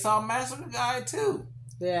 Texas Chainsaw Massacre guy, too.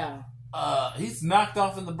 Yeah. He's knocked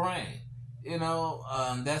off in the brain.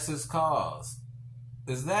 That's his cause.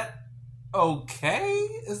 Is that okay?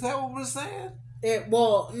 Is that what we're saying?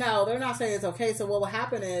 No, they're not saying it's okay. So what would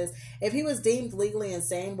happen is, if he was deemed legally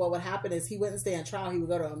insane, what would happen is he wouldn't stand trial. He would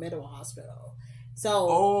go to a mental hospital.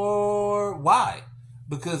 Or why?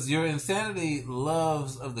 Because your insanity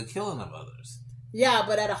loves of the killing of others. Yeah,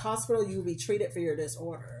 but at a hospital, you will be treated for your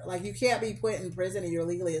disorder. Like, you can't be put in prison and you're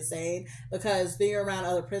legally insane, because then you're around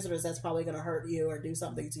other prisoners that's probably going to hurt you or do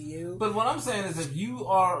something to you. But what I'm saying is, if you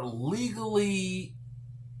are legally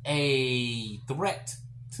a threat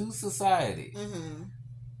to society,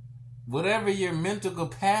 whatever your mental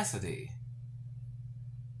capacity,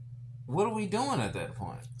 what are we doing at that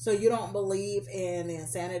point? So you don't believe in the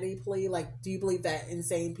insanity plea? Like, do you believe that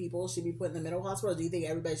insane people should be put in the mental hospital, or do you think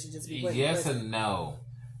everybody should just be put in prison? Yes and no.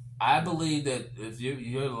 I believe that if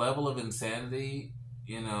your level of insanity,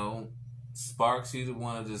 sparks you to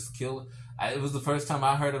want to just kill. It was the first time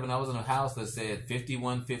I heard of it, and I was in a house that said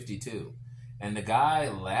 5152. And the guy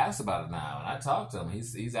laughs about it now, and I talked to him.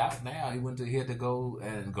 He's out now. He had to go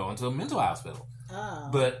into a mental hospital. Oh.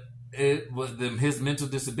 But it was his mental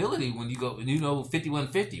disability when you go,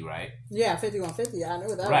 5150, right? Yeah, 5150. I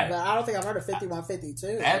knew that right. But I don't think I've heard of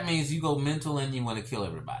 5152. That means you go mental and you want to kill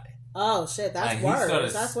everybody. Oh shit, that's worse. He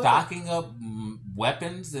started stocking up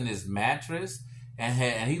weapons in his mattress.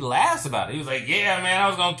 And he laughs about it. He was like, yeah, man, I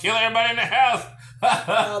was going to kill everybody in the house.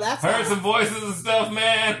 Oh, that's Heard some voices and stuff,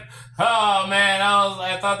 man. Oh, man,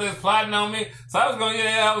 I thought they was plotting on me. So I was going to,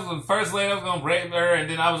 I was the first lady, I was going to rape her, and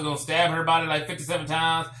then I was going to stab her body like 57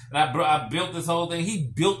 times. And I built this whole thing.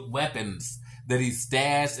 He built weapons that he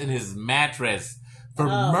stashed in his mattress for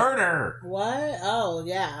murder. What? Oh,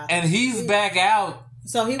 yeah. And he's back out.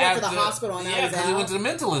 So he went to the hospital and yeah, because he went to the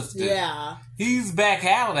mental institute. Yeah. He's back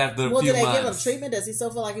out after a few months. Well, did they give him treatment? Does he still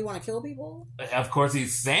feel like he want to kill people? Of course,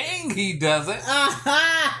 he's saying he doesn't.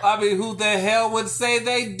 I mean, who the hell would say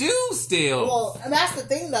they do still? Well, and that's the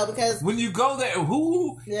thing, though, because... when you go there,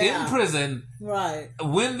 who in prison... Right.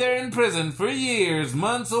 When they're in prison for years,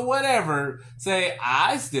 months, or whatever, say,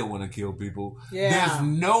 I still want to kill people. Yeah. There's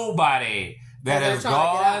nobody that has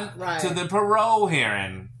gone to the parole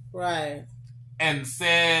hearing. Right. And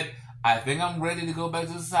said, I think I'm ready to go back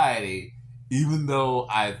to society, even though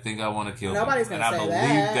I think I want to kill Nobody's people. Gonna and say I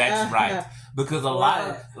believe that. that's right. Because a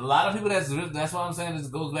lot of people, that's what I'm saying, this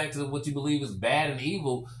goes back to what you believe is bad and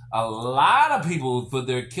evil. A lot of people, for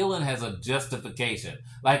their killing, has a justification.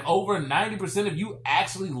 Like over 90% of you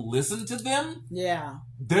actually listen to them. Yeah.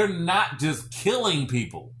 They're not just killing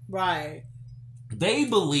people. Right. They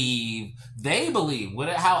believe,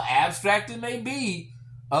 how abstract it may be,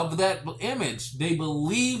 of that image, they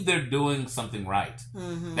believe they're doing something right.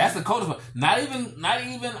 Mm-hmm. That's the code. Not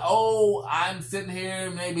even, oh, I'm sitting here,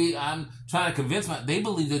 maybe I'm trying to convince they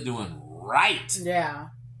believe they're doing right. Yeah.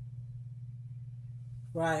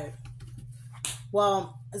 Right.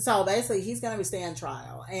 Well, so basically he's going to be staying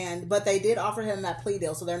trial. But they did offer him that plea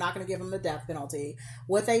deal, so they're not going to give him the death penalty.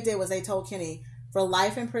 What they did was they told Kenny, for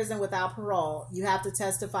life in prison without parole, you have to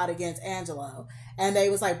testify against Angelo. And they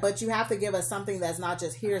was like, but you have to give us something that's not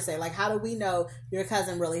just hearsay. Like, how do we know your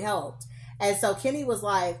cousin really helped? And so Kenny was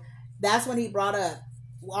like, that's when he brought up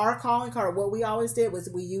our calling card. What we always did was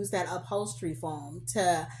we used that upholstery foam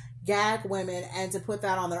to gag women and to put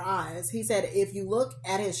that on their eyes. He said, if you look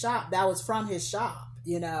at his shop, that was from his shop,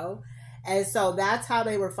 you know? And so that's how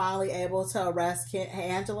they were finally able to arrest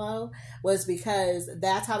Angelo, was because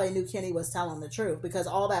that's how they knew Kenny was telling the truth, because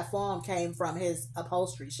all that foam came from his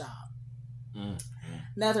upholstery shop. Mm-hmm.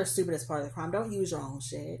 Another stupidest part of the crime. Don't use your own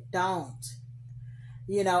shit. Don't.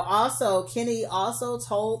 You know, also, Kenny also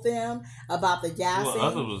told them about the gassing. Well,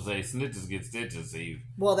 others would say snitches get stitches. He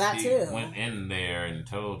went in there and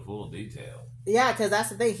told full detail. Yeah, because that's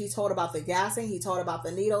the thing. He told about the gassing. He told about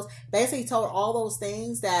the needles. Basically, he told all those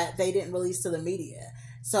things that they didn't release to the media.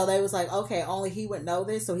 So they was like, okay, only he would know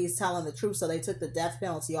this, so he's telling the truth. So they took the death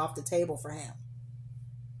penalty off the table for him.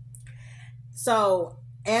 So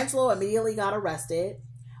Angelo immediately got arrested.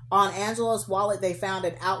 On Angelo's wallet, they found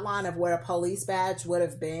an outline of where a police badge would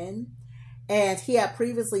have been. And he had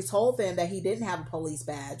previously told them that he didn't have a police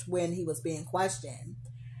badge when he was being questioned.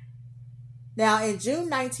 Now, in June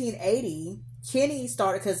 1980, Kenny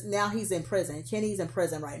started, because now he's in prison. Kenny's in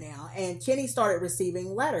prison right now. And Kenny started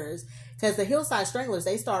receiving letters, because the Hillside Stranglers,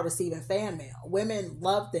 they started receiving fan mail. Women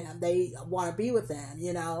love them. They want to be with them,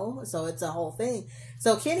 you know? So it's a whole thing.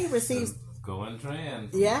 So Kenny receives... Going trend.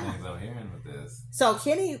 Yeah. Things I'm hearing with this. So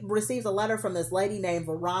Kenny receives a letter from this lady named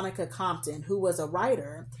Veronica Compton, who was a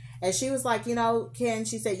writer. And she was like, you know, Ken,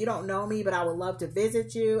 she said, you don't know me, but I would love to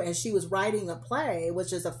visit you. And she was writing a play,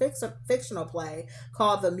 which is a fictional play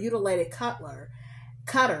called The Mutilated Cutter.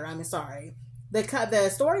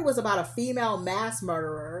 The story was about a female mass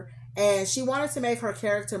murderer, and she wanted to make her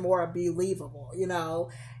character more believable. You know,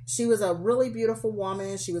 she was a really beautiful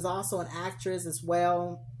woman. She was also an actress as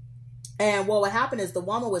well. And what would happen is the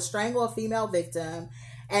woman would strangle a female victim,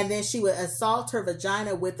 and then she would assault her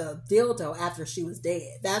vagina with a dildo after she was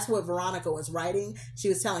dead. That's what Veronica was writing. She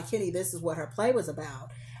was telling Kenny this is what her play was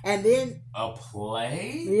about. And then... A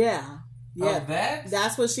play? Yeah. Yeah. Of that?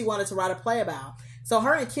 That's what she wanted to write a play about. So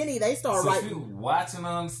her and Kenny, they started writing... So she was watching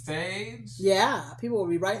on stage? Yeah. People will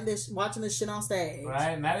be watching this shit on stage.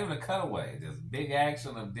 Right? Not even a cutaway. Just big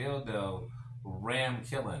action of dildo ram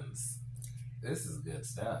killings. This is good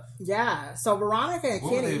stuff. Yeah. So Veronica and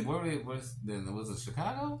Kenny... Was it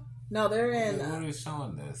Chicago? No, they're in... Where are they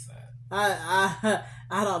showing this at?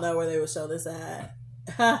 I don't know where they would show this at.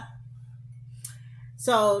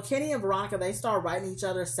 So Kenny and Veronica, they start writing each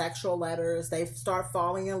other sexual letters. They start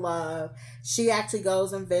falling in love. She actually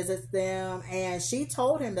goes and visits them, and she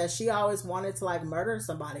told him that she always wanted to like murder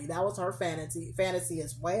somebody. That was her fantasy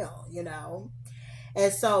as well, you know.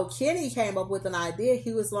 And so Kenny came up with an idea.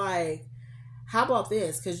 He was like, how about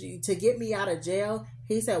this? Because to get me out of jail,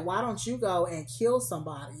 he said, why don't you go and kill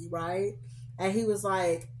somebody, right? And he was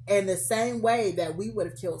like, in the same way that we would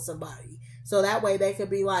have killed somebody. So that way they could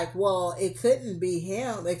be like, well, it couldn't be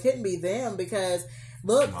him. It couldn't be them because,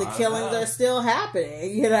 look, the killings are still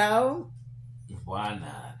happening, you know? Why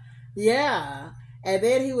not? Yeah. And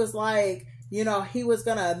then he was like, you know, he was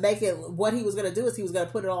going to make it, what he was going to do is he was going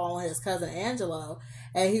to put it all on his cousin Angelo.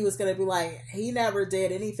 And he was going to be like, he never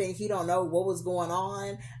did anything. He don't know what was going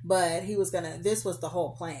on. But he was going to, this was the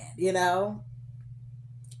whole plan, you know?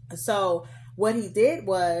 So what he did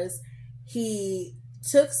was he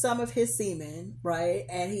took some of his semen, right?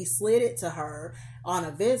 And he slid it to her on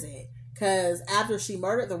a visit. Because after she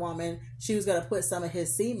murdered the woman, she was going to put some of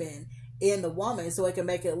his semen in the woman so it could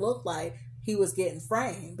make it look like he was getting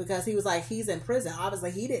framed, because he was like, he's in prison. Obviously,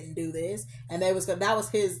 he didn't do this, and that was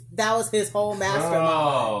his whole mastermind.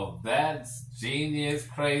 Oh, that's genius,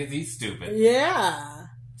 crazy, stupid. Yeah,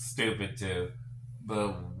 stupid too.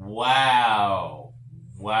 But wow,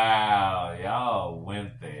 y'all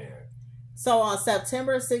went there. So on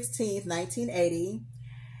September 16th, 1980,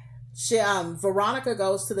 Veronica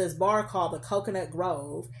goes to this bar called the Coconut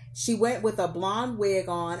Grove. She went with a blonde wig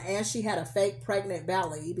on, and she had a fake pregnant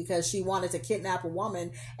belly because she wanted to kidnap a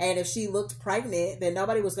woman. And if she looked pregnant, then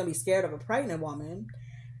nobody was going to be scared of a pregnant woman.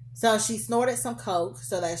 So she snorted some coke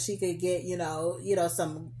so that she could get,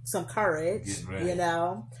 some courage, you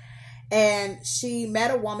know. And she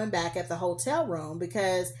met a woman back at the hotel room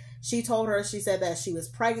because she told her, she said that she was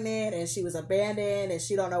pregnant and she was abandoned and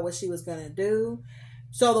she don't know what she was going to do.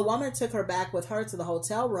 So the woman took her back with her to the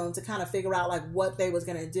hotel room to kind of figure out like what they was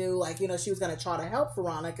going to do. Like, you know, she was going to try to help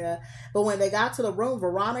Veronica. But when they got to the room,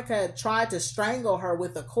 Veronica tried to strangle her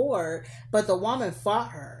with a cord, but the woman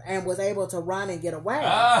fought her and was able to run and get away.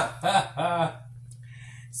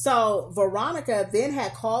 So Veronica then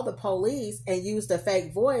had called the police and used a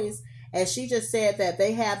fake voice. And she just said that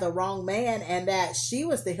they had the wrong man and that she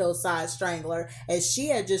was the Hillside Strangler and she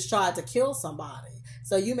had just tried to kill somebody.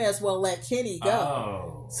 So you may as well let Kenny go.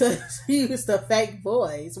 Oh. So she used a fake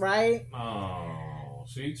voice, right? Oh,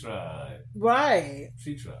 she tried. Right.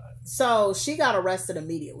 She tried. So she got arrested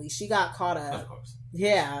immediately. She got caught up. Of course.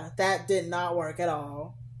 Yeah, that did not work at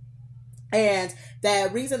all. And the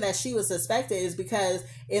reason that she was suspected is because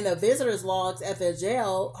in the visitors logs at the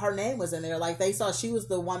jail, her name was in there. Like they saw she was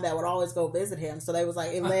the one that would always go visit him. So they was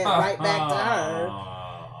like, it led right back to her.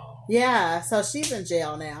 Yeah, so she's in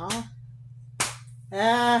jail now.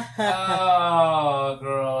 Oh,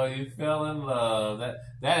 girl, you fell in love.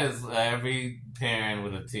 That is every parent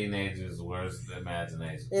with a teenager's worst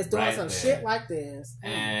imagination. It's doing right some there. shit like this.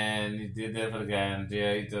 And you did that for the guy in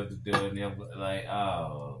jail. You took to do it, and you're like,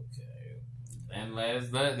 oh, okay. And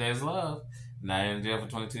there's love. Now you're in jail for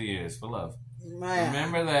 22 years for love. Man.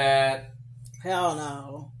 Remember that. Hell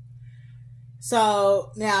no.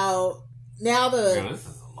 So now Girl, this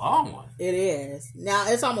is a long one. It is. Now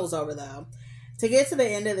it's almost over though. To get to the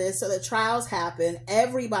end of this, so the trials happen,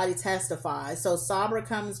 everybody testifies. So Sabra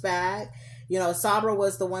comes back. You know, Sabra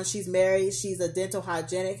was the one, she's married. She's a dental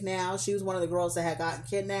hygienic now. She was one of the girls that had gotten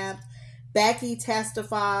kidnapped. Becky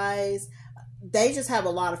testifies. They just have a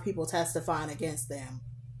lot of people testifying against them.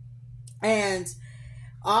 And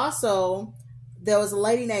also, there was a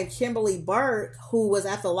lady named Kimberly Burke who was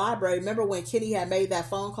at the library. Remember when Kenny had made that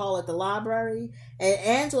phone call at the library? And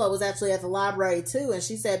Angela was actually at the library too. And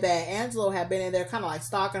she said that Angelo had been in there kind of like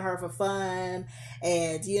stalking her for fun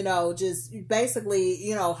and, you know, just basically,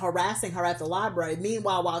 you know, harassing her at the library.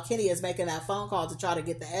 Meanwhile, while Kenny is making that phone call to try to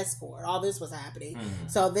get the escort, all this was happening. Mm-hmm.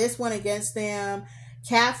 So this went against them.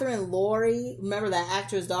 Catherine Laurie, remember that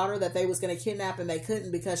actor's daughter that they was going to kidnap and they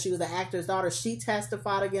couldn't because she was the actor's daughter. She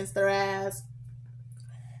testified against their ass.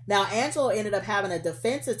 Now, Angelo ended up having a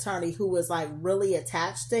defense attorney who was like really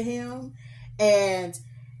attached to him. And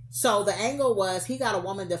so the angle was he got a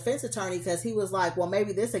woman defense attorney because he was like, well,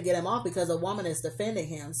 maybe this will get him off because a woman is defending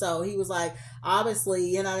him. So he was like, obviously,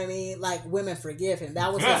 you know what I mean? Like women forgive him.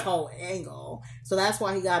 That was his whole angle. So that's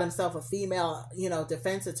why he got himself a female, you know,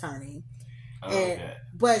 defense attorney. Okay.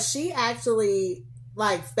 But she actually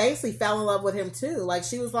like basically fell in love with him too. Like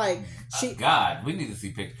she was like, God, we need to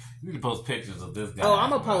see pictures. You need to post pictures of this guy. Oh,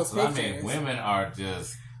 I'm gonna post pictures. I mean, women are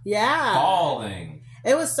just falling.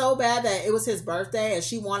 It was so bad that it was his birthday and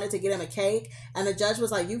she wanted to get him a cake. And the judge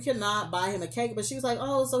was like, you cannot buy him a cake. But she was like,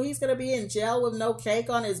 oh, so he's going to be in jail with no cake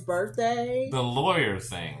on his birthday? The lawyer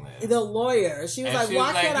saying this. The lawyer. She was like,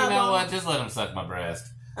 why can't I? You know what? Just let him suck my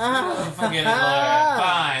breast. Forget it, lawyer.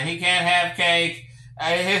 Fine. He can't have cake.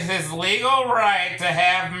 It's his legal right to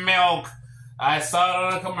have milk. I saw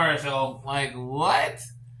it on a commercial. Like, what?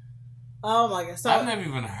 Oh my god! So I've never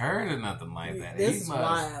even heard of nothing like that. This is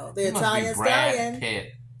wild. The Italian stallion.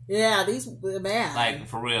 Pitt. Yeah, man. Like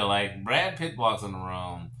for real. Like Brad Pitt walks in the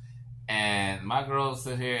room, and my girl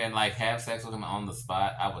sit here and like have sex with him on the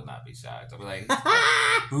spot, I would not be shocked. I'd be like,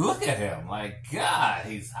 look at him. Like, God,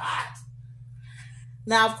 he's hot.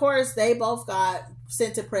 Now, of course, they both got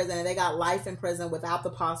sent to prison, and they got life in prison without the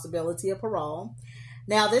possibility of parole.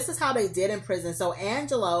 Now, this is how they did in prison. So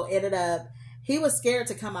Angelo ended up, he was scared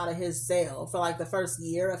to come out of his cell for like the first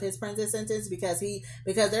year of his prison sentence because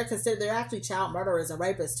they're actually child murderers and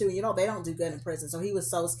rapists too. You know, they don't do good in prison. So he was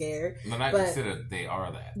so scared. But I consider they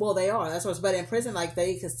are that. Well, they are. That's what. But in prison, like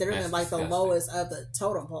they consider them like disgusting. The lowest of the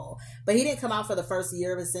totem pole. But he didn't come out for the first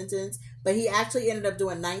year of his sentence. But he actually ended up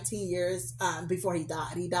doing 19 years before he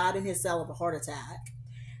died. He died in his cell of a heart attack.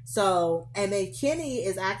 So, and then Kenny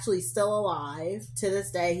is actually still alive to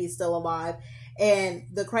this day. He's still alive. And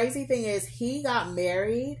the crazy thing is, he got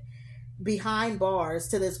married behind bars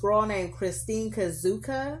to this girl named Christine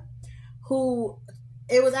Kazuka, who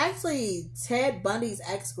it was actually Ted Bundy's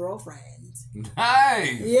ex-girlfriend.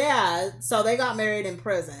 Nice. Yeah. So they got married in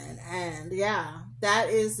prison, and yeah, that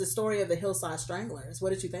is the story of the Hillside Stranglers.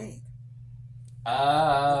 What did you think?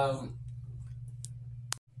 So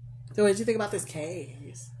what did you think about this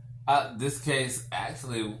case? This case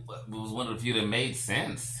actually was one of the few that made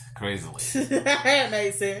sense. Crazily, it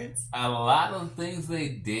made sense. A lot of things they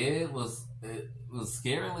did was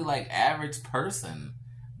scarily like average person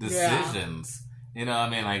decisions. Yeah. You know, I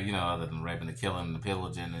mean, like, you know, other than raping, the killing, the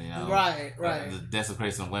pillaging, and, you know, right, the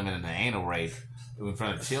desecration of women and the anal rape in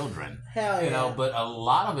front of children. Hell yeah. You know, but a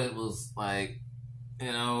lot of it was like,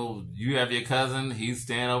 you know, you have your cousin, he's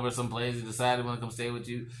staying over someplace, he decided he want to come stay with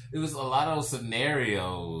you. It was a lot of those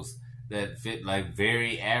scenarios that fit like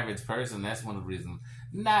very average person. That's one of the reasons.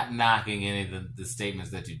 Not knocking any of the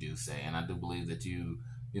statements that you do say, and I do believe that you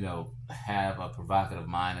know, have a provocative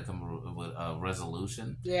mind and come with a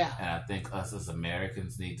resolution. Yeah. And I think us as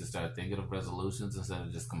Americans need to start thinking of resolutions instead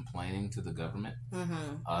of just complaining to the government.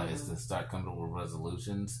 Is to start coming up with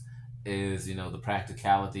resolutions. Is, you know, the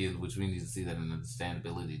practicality of which we need to see that in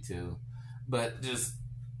understandability too. But just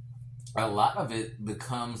a lot of it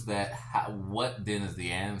becomes that what then is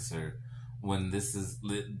the answer when this is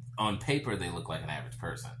on paper they look like an average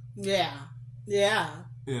person. Yeah. Yeah.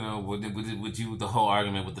 You know, would you the whole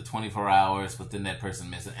argument with the 24 hours, but then that person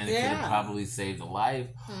missing, and it could have probably saved a life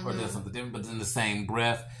or done something different. But in the same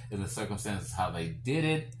breath, in the circumstances how they did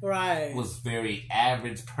it, right, was very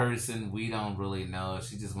average person. We don't really know.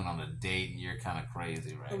 She just went on a date, and you're kind of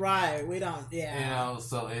crazy, right? Right. We don't. Yeah. You know,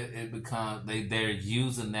 so it becomes they're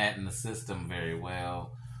using that in the system very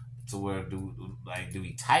well. To where do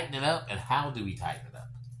we tighten it up, and how do we tighten it up?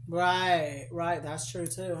 Right. Right. That's true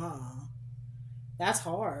too, huh? That's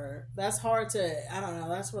hard. That's hard to, I don't know,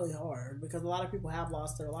 that's really hard because a lot of people have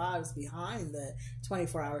lost their lives behind the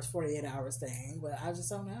 24 hours, 48 hours thing, but I just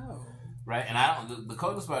don't know. Right, and the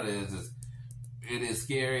coldest part is it is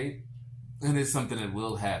scary, and it's something that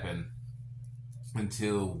will happen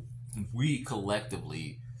until we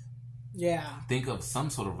collectively think of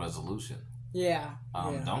some sort of resolution. Yeah.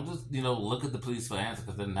 Don't just, you know, look at the police for answers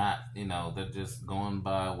because they're not, you know, they're just going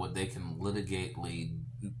by what they can litigate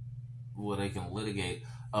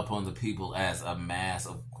upon the people as a mass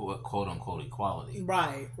of quote unquote equality.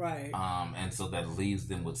 Right. And so that leaves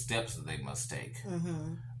them with steps that they must take.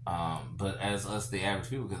 But as us, the average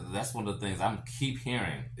people, because that's one of the things I keep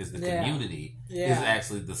hearing is the community is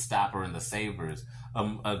actually the stopper and the savers.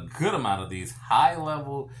 A good amount of these high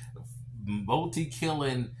level,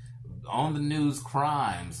 multi-killing, on the news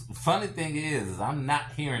crimes. Funny thing is I'm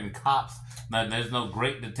not hearing cops. Now, there's no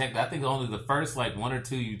great detective. I think only the first like one or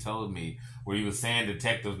two you told me where you were saying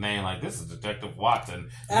detective's name, like, this is Detective Watson.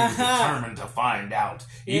 He was determined to find out.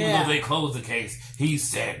 Even though they closed the case, he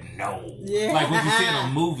said no. Yeah. Like what you see in a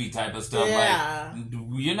movie type of stuff. Like,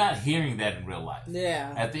 you're not hearing that in real life.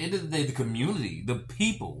 Yeah. At the end of the day, the community, the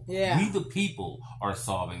people, we the people are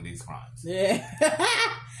solving these crimes. Yeah.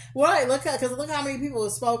 Right, look how many people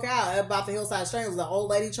spoke out about the Hillside Stranglers. The old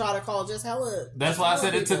lady tried to call just hella. That's why I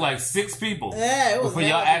said it took like 6 people. Yeah, it was before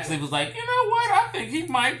y'all actually was like, you know what? I think he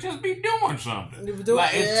might just be doing something. It took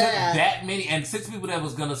that many, and 6 people that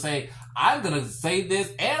was gonna say, I'm gonna say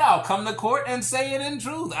this, and I'll come to court and say it in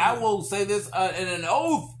truth. I will say this in an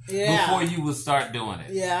oath before you will start doing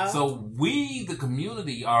it. Yeah. So we, the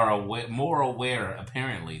community, are more aware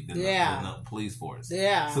apparently than the police force.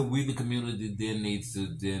 Yeah. So we, the community, then needs to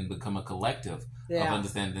become a collective of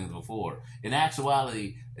understanding things before. In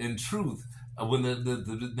actuality, in truth, when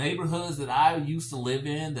the neighborhoods that I used to live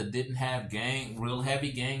in that didn't have real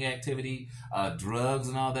heavy gang activity, drugs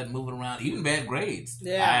and all that moving around, even bad grades.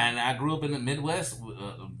 Yeah. And I grew up in the Midwest.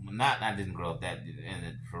 I didn't grow up that in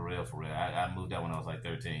it for real. I moved out when I was like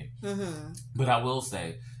 13. Mm-hmm. But I will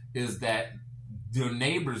say is that your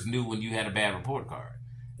neighbors knew when you had a bad report card.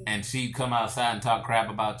 And she'd come outside and talk crap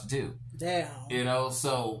about you too. Damn. You know,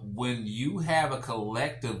 so when you have a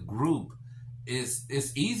collective group,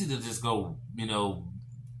 it's easy to just go, you know,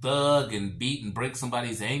 thug and beat and break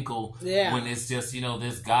somebody's ankle when it's just, you know,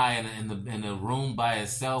 this guy in the room by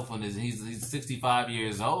himself when he's 65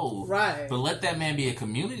 years old. Right. But let that man be a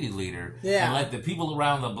community leader. Yeah. And let the people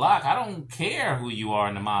around the block, I don't care who you are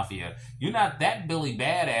in the mafia. You're not that Billy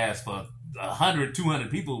Badass for 100, 200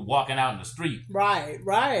 people walking out in the street. Right.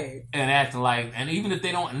 And acting like, and even if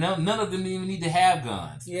they don't, none of them even need to have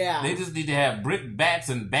guns. Yeah. They just need to have brick bats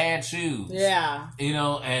and bad shoes. Yeah. You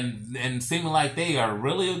know, and seeming like they are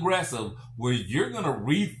really aggressive where you're going to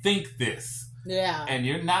rethink this. Yeah. And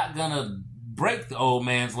you're not going to break the old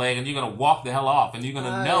man's leg and you're going to walk the hell off and you're going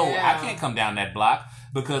to know I can't come down that block.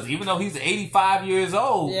 Because even though he's 85 years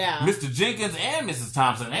old, Mr. Jenkins and Mrs.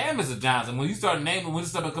 Thompson and Mrs. Johnson, when you start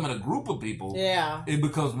becoming a group of people, it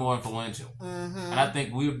becomes more influential. Mm-hmm. And I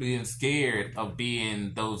think we're being scared of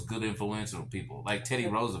being those good influential people, like Teddy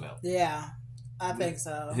Roosevelt. Yeah, I think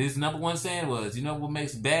so. His number one saying was, you know what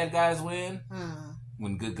makes bad guys win?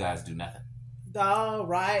 When good guys do nothing. Oh,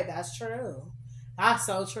 right. That's true. That's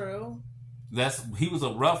so true. He was a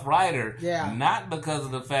rough rider, not because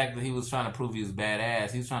of the fact that he was trying to prove he was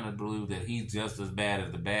badass. He's trying to prove that he's just as bad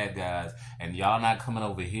as the bad guys, and y'all not coming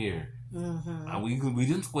over here. Mm-hmm. We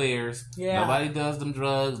done squares. Yeah. Nobody does them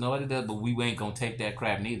drugs. Nobody does, but we ain't gonna take that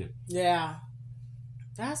crap neither. Yeah,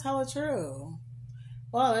 that's hella true.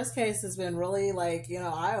 Well, this case has been really, like, you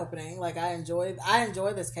know, eye-opening. Like, I enjoy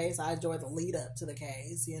this case. I enjoy the lead up to the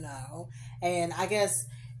case, you know, and I guess.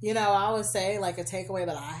 You know, I would say, like, a takeaway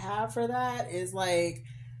that I have for that is, like,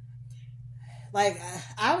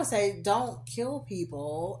 I would say don't kill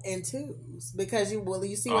people in twos because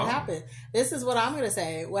you see what happens. This is what I'm going to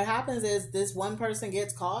say. What happens is this one person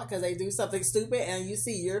gets caught because they do something stupid and you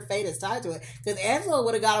see your fate is tied to it. Because Angelo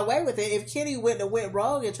would have got away with it if Kenny went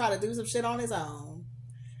rogue and tried to do some shit on his own.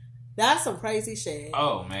 That's some crazy shit.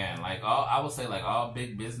 Oh, man. Like, I would say, like, all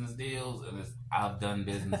big business deals, and I've done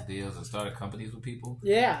business deals and started companies with people.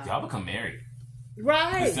 Yeah. Y'all become married.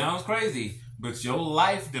 Right. It sounds crazy, but your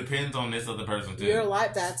life depends on this other person, too. Your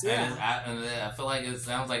life, and I feel like it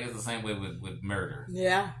sounds like it's the same way with murder.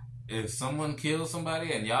 Yeah. If someone kills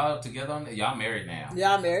somebody and y'all together on it, y'all married now.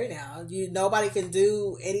 Y'all married now. Nobody can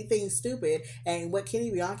do anything stupid. And what Kenny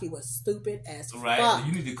Bianchi was stupid as fuck.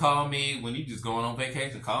 You need to call me when you just going on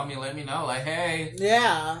vacation. Call me and let me know. Like, hey.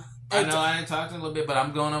 Yeah. I know I ain't talked a little bit, but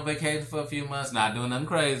I'm going on vacation for a few months. Not doing nothing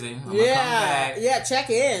crazy. I'm gonna come back. Yeah, check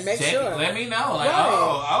in. Make sure. Let me know. Like,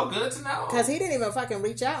 oh, good to know. Because he didn't even fucking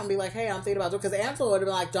reach out and be like, hey, I'm thinking about it. Because Angela would have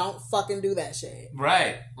been like, don't fucking do that shit.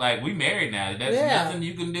 Right. Like, we married now. There's nothing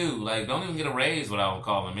you can do. Like, don't even get a raise without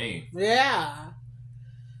calling me. Yeah.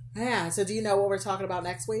 Yeah. So do you know what we're talking about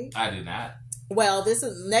next week? I do not. Well,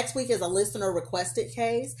 next week is a listener requested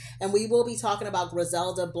case, and we will be talking about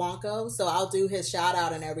Griselda Blanco. So I'll do his shout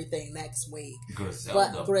out and everything next week.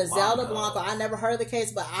 Griselda Blanco. I never heard of the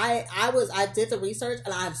case, but I did the research,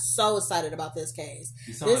 and I'm so excited about this case.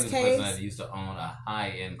 You sound like the person that used to own a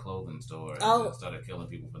high end clothing store and started killing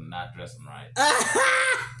people for not dressing right.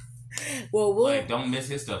 Well, don't miss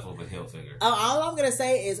his stuff over Hilfiger. All I'm gonna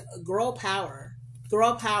say is girl power.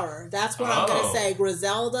 Girl power. That's what I'm going to say.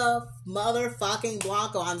 Griselda motherfucking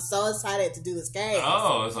Blanco. I'm so excited to do this case.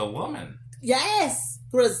 Oh, it's a woman. Yes.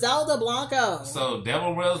 Griselda Blanco. So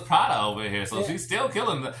Devil Wears Prada over here. So she's still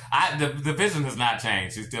killing. The vision has not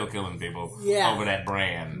changed. She's still killing people over that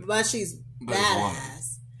brand. But she's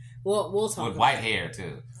badass. We'll talk with white hair,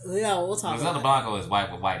 too. Yeah, we'll talk Griselda Blanco is white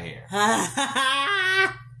with white hair.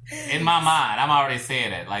 In my mind, I'm already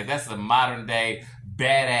saying it. Like, that's the modern day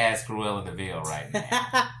badass Cruella de Vil right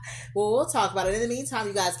now. Well, we'll talk about it. In the meantime,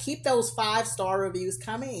 you guys, keep those 5-star reviews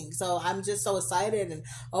coming. So I'm just so excited and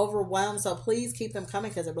overwhelmed. So please keep them coming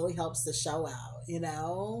because it really helps the show out, you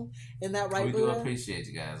know? Isn't that right, We do appreciate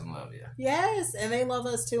you guys and love you. Yes, and they love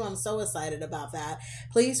us too. I'm so excited about that.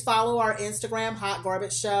 Please follow our Instagram, Hot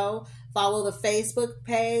Garbage Show. Follow the Facebook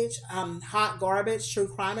page, Hot Garbage True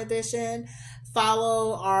Crime Edition.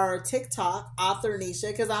 Follow our TikTok, Author Nisha,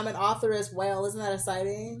 because I'm an author as well. Isn't that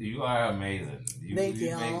exciting? You are amazing. Thank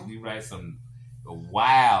you. You write some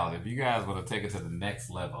wild. If you guys want to take it to the next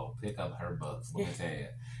level, pick up her books. Let me tell you.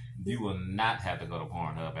 You will not have to go to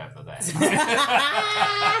Pornhub after that.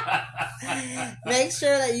 Make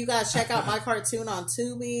sure that you guys check out my cartoon on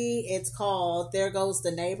Tubi. It's called There Goes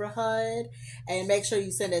the Neighborhood. And make sure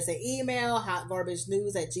you send us an email,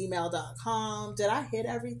 hotgarbagenews@gmail.com. Did I hit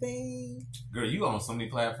everything? Girl, you on so many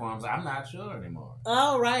platforms, I'm not sure anymore.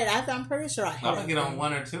 Oh, right. I'm pretty sure I hit I'm going to get on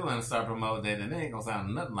one or two and start promoting it, and it ain't going to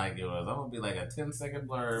sound nothing like yours. I'm going to be like a 10-second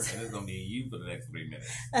blurb, and it's going to be you for the next 3 minutes.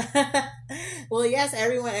 Well, yes,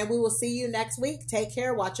 everyone, and we will see you next week. Take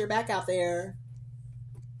care. Watch your back out there.